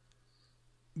everywhere.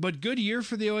 But good year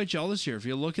for the OHL this year. If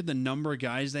you look at the number of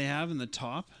guys they have in the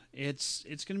top, it's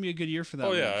going to be a good year for that.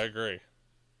 Oh, yeah, I agree.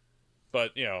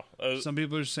 But, some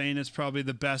people are saying it's probably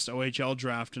the best OHL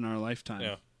draft in our lifetime.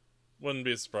 Yeah, wouldn't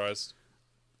be surprised.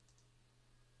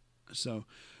 So,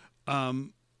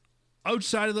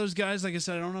 outside of those guys, like I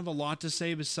said, I don't have a lot to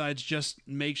say besides just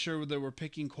make sure that we're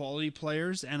picking quality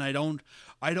players. And I don't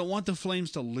want the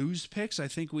Flames to lose picks. I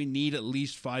think we need at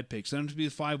least 5 picks. I don't have to be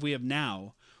the 5 we have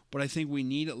now, but I think we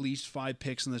need at least 5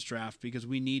 picks in this draft because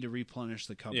we need to replenish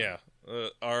the cupboard. Yeah,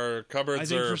 our cupboards I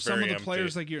think are for some very of the empty.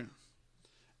 players like you're,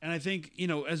 and I think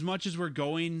as much as we're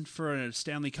going for a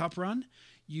Stanley Cup run,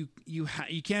 you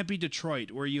can't be Detroit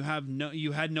where you had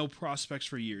no prospects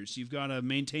for years. You've got to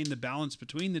maintain the balance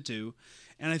between the two,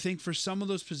 and I think for some of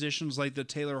those positions like the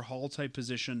Taylor Hall type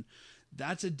position,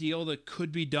 that's a deal that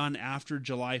could be done after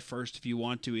July 1st if you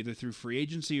want to, either through free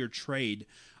agency or trade.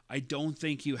 I don't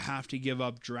think you have to give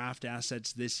up draft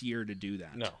assets this year to do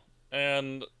that. No.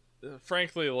 And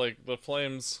frankly, the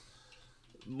Flames,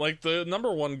 the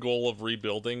number one goal of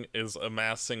rebuilding is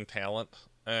amassing talent,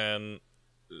 and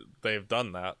they've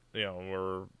done that.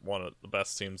 We're one of the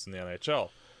best teams in the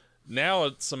NHL. Now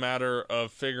it's a matter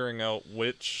of figuring out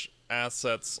which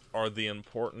assets are the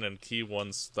important and key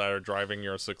ones that are driving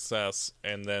your success,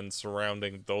 and then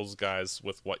surrounding those guys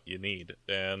with what you need.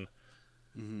 And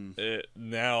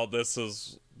now this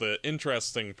is the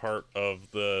interesting part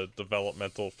of the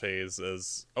developmental phase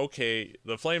is, okay,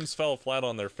 the Flames fell flat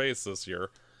on their face this year.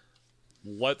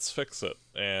 Let's fix it.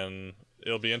 And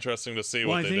it'll be interesting to see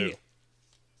what they do.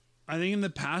 I think in the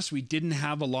past we didn't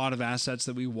have a lot of assets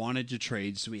that we wanted to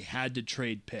trade, so we had to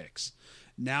trade picks.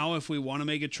 Now, if we want to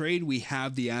make a trade, we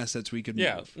have the assets we could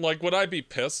move. Yeah, would I be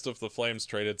pissed if the Flames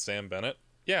traded Sam Bennett?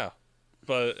 Yeah.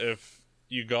 But if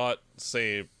you got,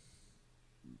 say,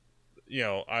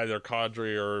 either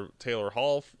Kadri or Taylor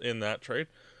Hall in that trade,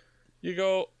 you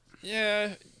go,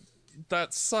 yeah,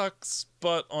 that sucks,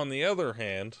 but on the other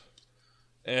hand,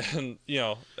 and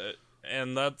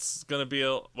that's going to be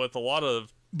with a lot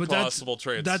of possible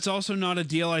trades. That's also not a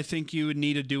deal I think you would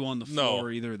need to do on the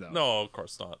floor either, though. No, of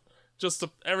course not. Just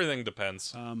everything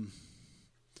depends.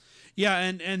 Yeah,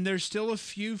 and there's still a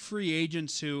few free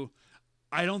agents who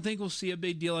I don't think we'll see a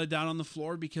big deal like that on the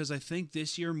floor, because I think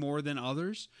this year more than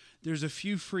others, there's a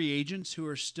few free agents who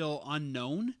are still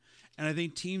unknown, and I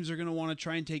think teams are going to want to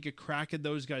try and take a crack at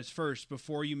those guys first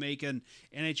before you make an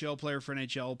NHL player for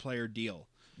NHL player deal.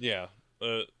 Yeah.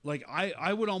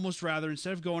 I would almost rather,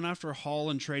 instead of going after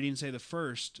Hall and trading, say, the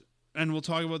first, and we'll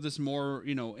talk about this more,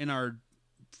 in our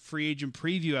free agent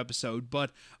preview episode,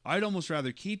 but I'd almost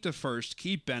rather keep the first,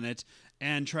 keep Bennett,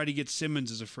 and try to get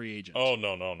Simmons as a free agent. Oh,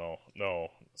 no.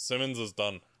 Simmons is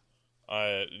done.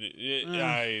 He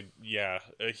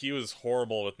was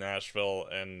horrible with Nashville,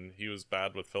 and he was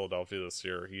bad with Philadelphia this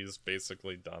year. He's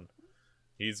basically done.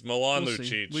 He's Milan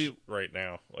Lucic right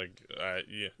now.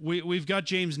 We've got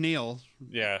James Neal.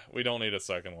 Yeah, we don't need a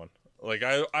second one.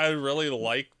 I really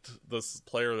liked this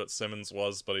player that Simmons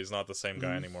was, but he's not the same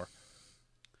guy anymore.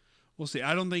 We'll see.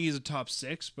 I don't think he's a top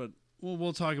 6, but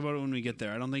we'll talk about it when we get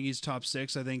there. I don't think he's top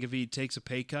 6. I think if he takes a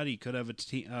pay cut, he could have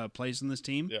a place in this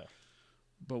team. Yeah.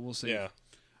 But we'll see. Yeah.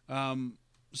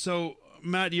 So,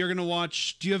 Matt, you're going to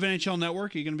watch... Do you have NHL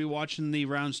Network? Are you going to be watching the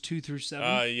rounds 2 through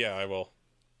 7? Yeah, I will.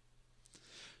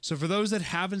 So for those that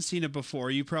haven't seen it before,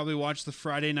 you probably watched the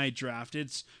Friday night draft.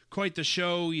 It's quite the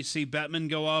show. You see Bettman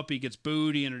go up, he gets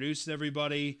booed, he introduces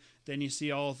everybody. Then you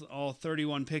see all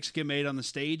 31 picks get made on the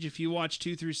stage. If you watch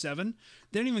 2 through 7,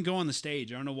 they don't even go on the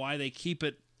stage. I don't know why they keep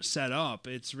it set up.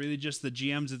 It's really just the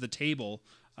GMs at the table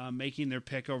making their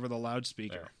pick over the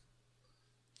loudspeaker.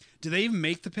 Yeah. Do they even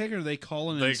make the pick, or do they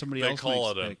call it and somebody else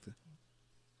makes the pick?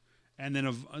 And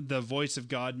then the voice of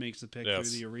God makes the pick through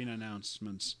the arena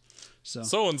announcements.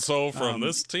 So-and-so from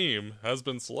this team has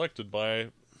been selected by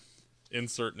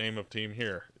insert name of team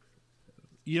here.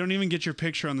 You don't even get your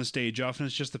picture on the stage. Often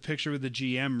it's just the picture with the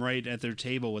GM right at their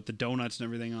table with the donuts and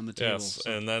everything on the table. Yes,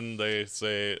 and then they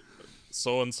say,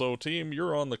 so-and-so team,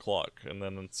 you're on the clock. And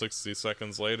then 60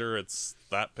 seconds later, it's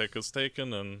that pick is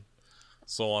taken, and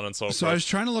so on and so forth. So I was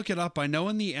trying to look it up. I know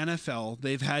in the NFL,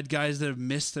 they've had guys that have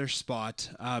missed their spot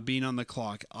being on the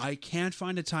clock. I can't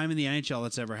find a time in the NHL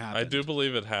that's ever happened. I do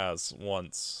believe it has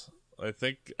once. I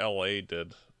think LA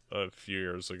did a few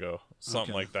years ago.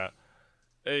 Something like that.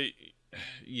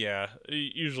 Yeah,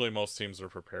 usually most teams are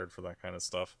prepared for that kind of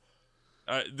stuff.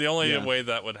 The only way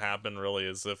that would happen really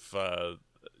is if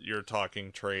you're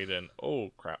talking trade and,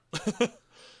 oh, crap.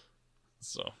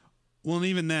 So... Well, and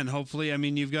even then, hopefully, I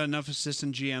mean, you've got enough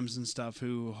assistant GMs and stuff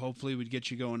who hopefully would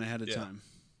get you going ahead of time.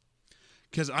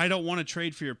 Because I don't want to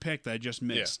trade for your pick that I just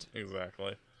missed. Yeah,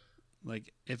 exactly.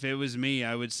 Like, if it was me,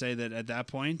 I would say that at that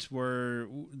point, the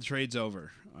trade's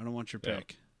over. I don't want your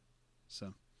pick.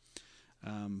 So,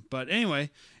 but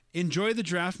anyway, enjoy the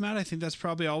draft, Matt. I think that's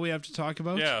probably all we have to talk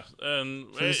about. Yeah, and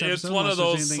it's one of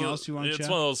those. Anything else you want to chat? It's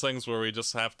one of those things where we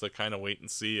just have to kind of wait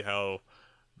and see how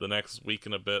the next week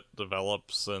and a bit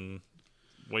develops, and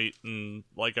wait and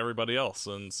like everybody else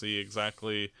and see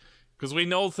exactly, because we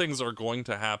know things are going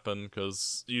to happen,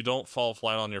 because you don't fall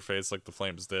flat on your face like the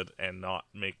Flames did and not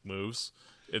make moves.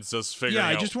 It's just figuring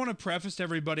out. I just want to preface to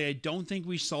everybody, I don't think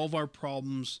we solve our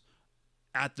problems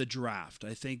at the draft.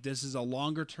 I think this is a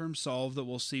longer term solve that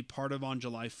we'll see part of on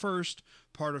July 1st,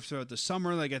 part of throughout the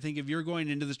summer. Like, I think if you're going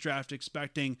into this draft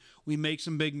expecting we make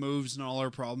some big moves and all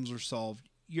our problems are solved,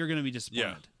 you're going to be disappointed.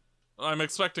 Yeah. I'm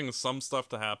expecting some stuff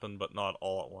to happen, but not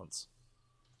all at once.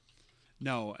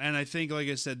 No, and I think, like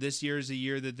I said, this year is a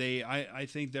year that I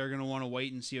think they're going to want to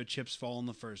wait and see how chips fall in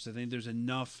the first. I think there's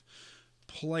enough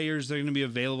players that are going to be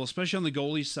available, especially on the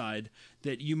goalie side,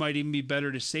 that you might even be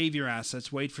better to save your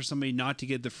assets, wait for somebody not to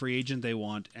get the free agent they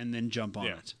want, and then jump on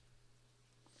it.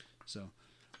 So,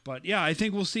 but yeah, I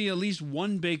think we'll see at least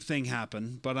one big thing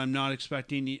happen, but I'm not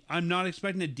expecting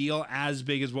a deal as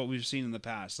big as what we've seen in the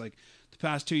past. Like, the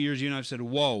past 2 years, you and I've said,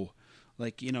 whoa,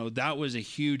 like, that was a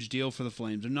huge deal for the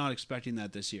Flames. I'm not expecting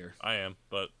that this year. I am,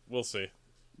 but we'll see.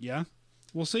 Yeah,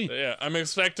 we'll see. Yeah, I'm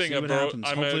expecting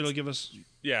hopefully it'll give us.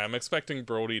 Yeah, I'm expecting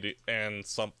Brody and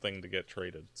something to get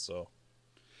traded. So,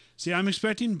 see, I'm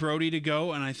expecting Brody to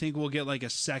go, and I think we'll get like a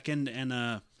second and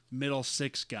a middle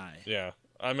six guy. Yeah,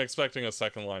 I'm expecting a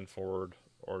second line forward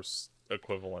or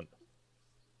equivalent.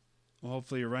 Well,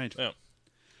 hopefully you're right. Yeah.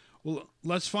 Well,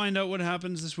 let's find out what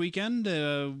happens this weekend.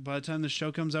 By the time the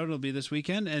show comes out, it'll be this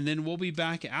weekend. And then we'll be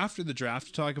back after the draft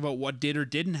to talk about what did or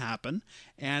didn't happen.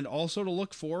 And also to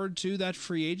look forward to that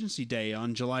free agency day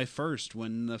on July 1st,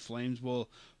 when the Flames will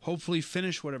hopefully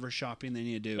finish whatever shopping they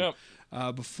need to do. Yep.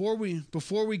 Before we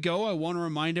go, I want to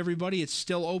remind everybody it's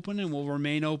still open and will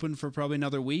remain open for probably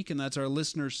another week, and that's our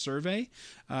listeners survey.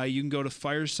 You can go to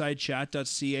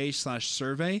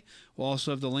firesidechat.ca/survey. We'll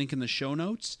also have the link in the show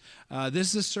notes. This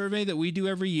is a survey that we do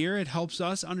every year. It helps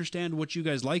us understand what you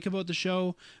guys like about the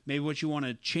show, maybe what you want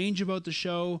to change about the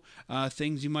show,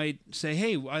 things you might say,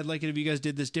 hey, I'd like it if you guys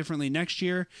did this differently next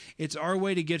year. It's our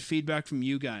way to get feedback from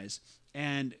you guys,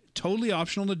 and totally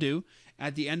optional to do.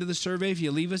 At the end of the survey, if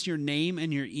you leave us your name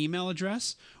and your email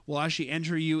address, we'll actually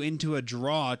enter you into a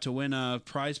draw to win a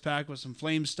prize pack with some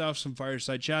Flame stuff, some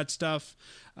Fireside Chat stuff,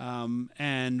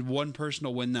 and one person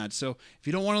will win that. So if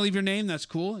you don't want to leave your name, that's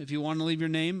cool. If you want to leave your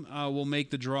name, we'll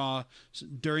make the draw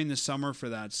during the summer for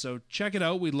that. So check it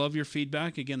out. We love your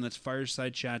feedback. Again, that's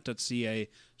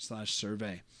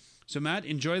firesidechat.ca/survey. So, Matt,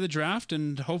 enjoy the draft,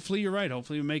 and hopefully you're right.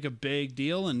 Hopefully we make a big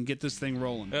deal and get this thing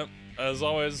rolling. Yep. As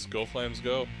always, go Flames,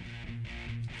 go.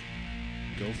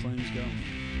 Go Flames, go.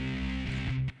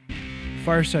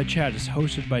 Fireside Chat is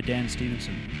hosted by Dan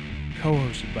Stevenson,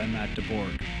 co-hosted by Matt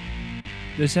DeBorg.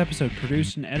 This episode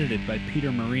produced and edited by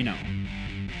Peter Marino.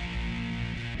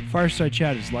 Fireside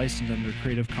Chat is licensed under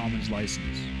Creative Commons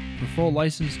license. For full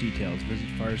license details, visit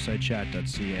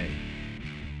firesidechat.ca.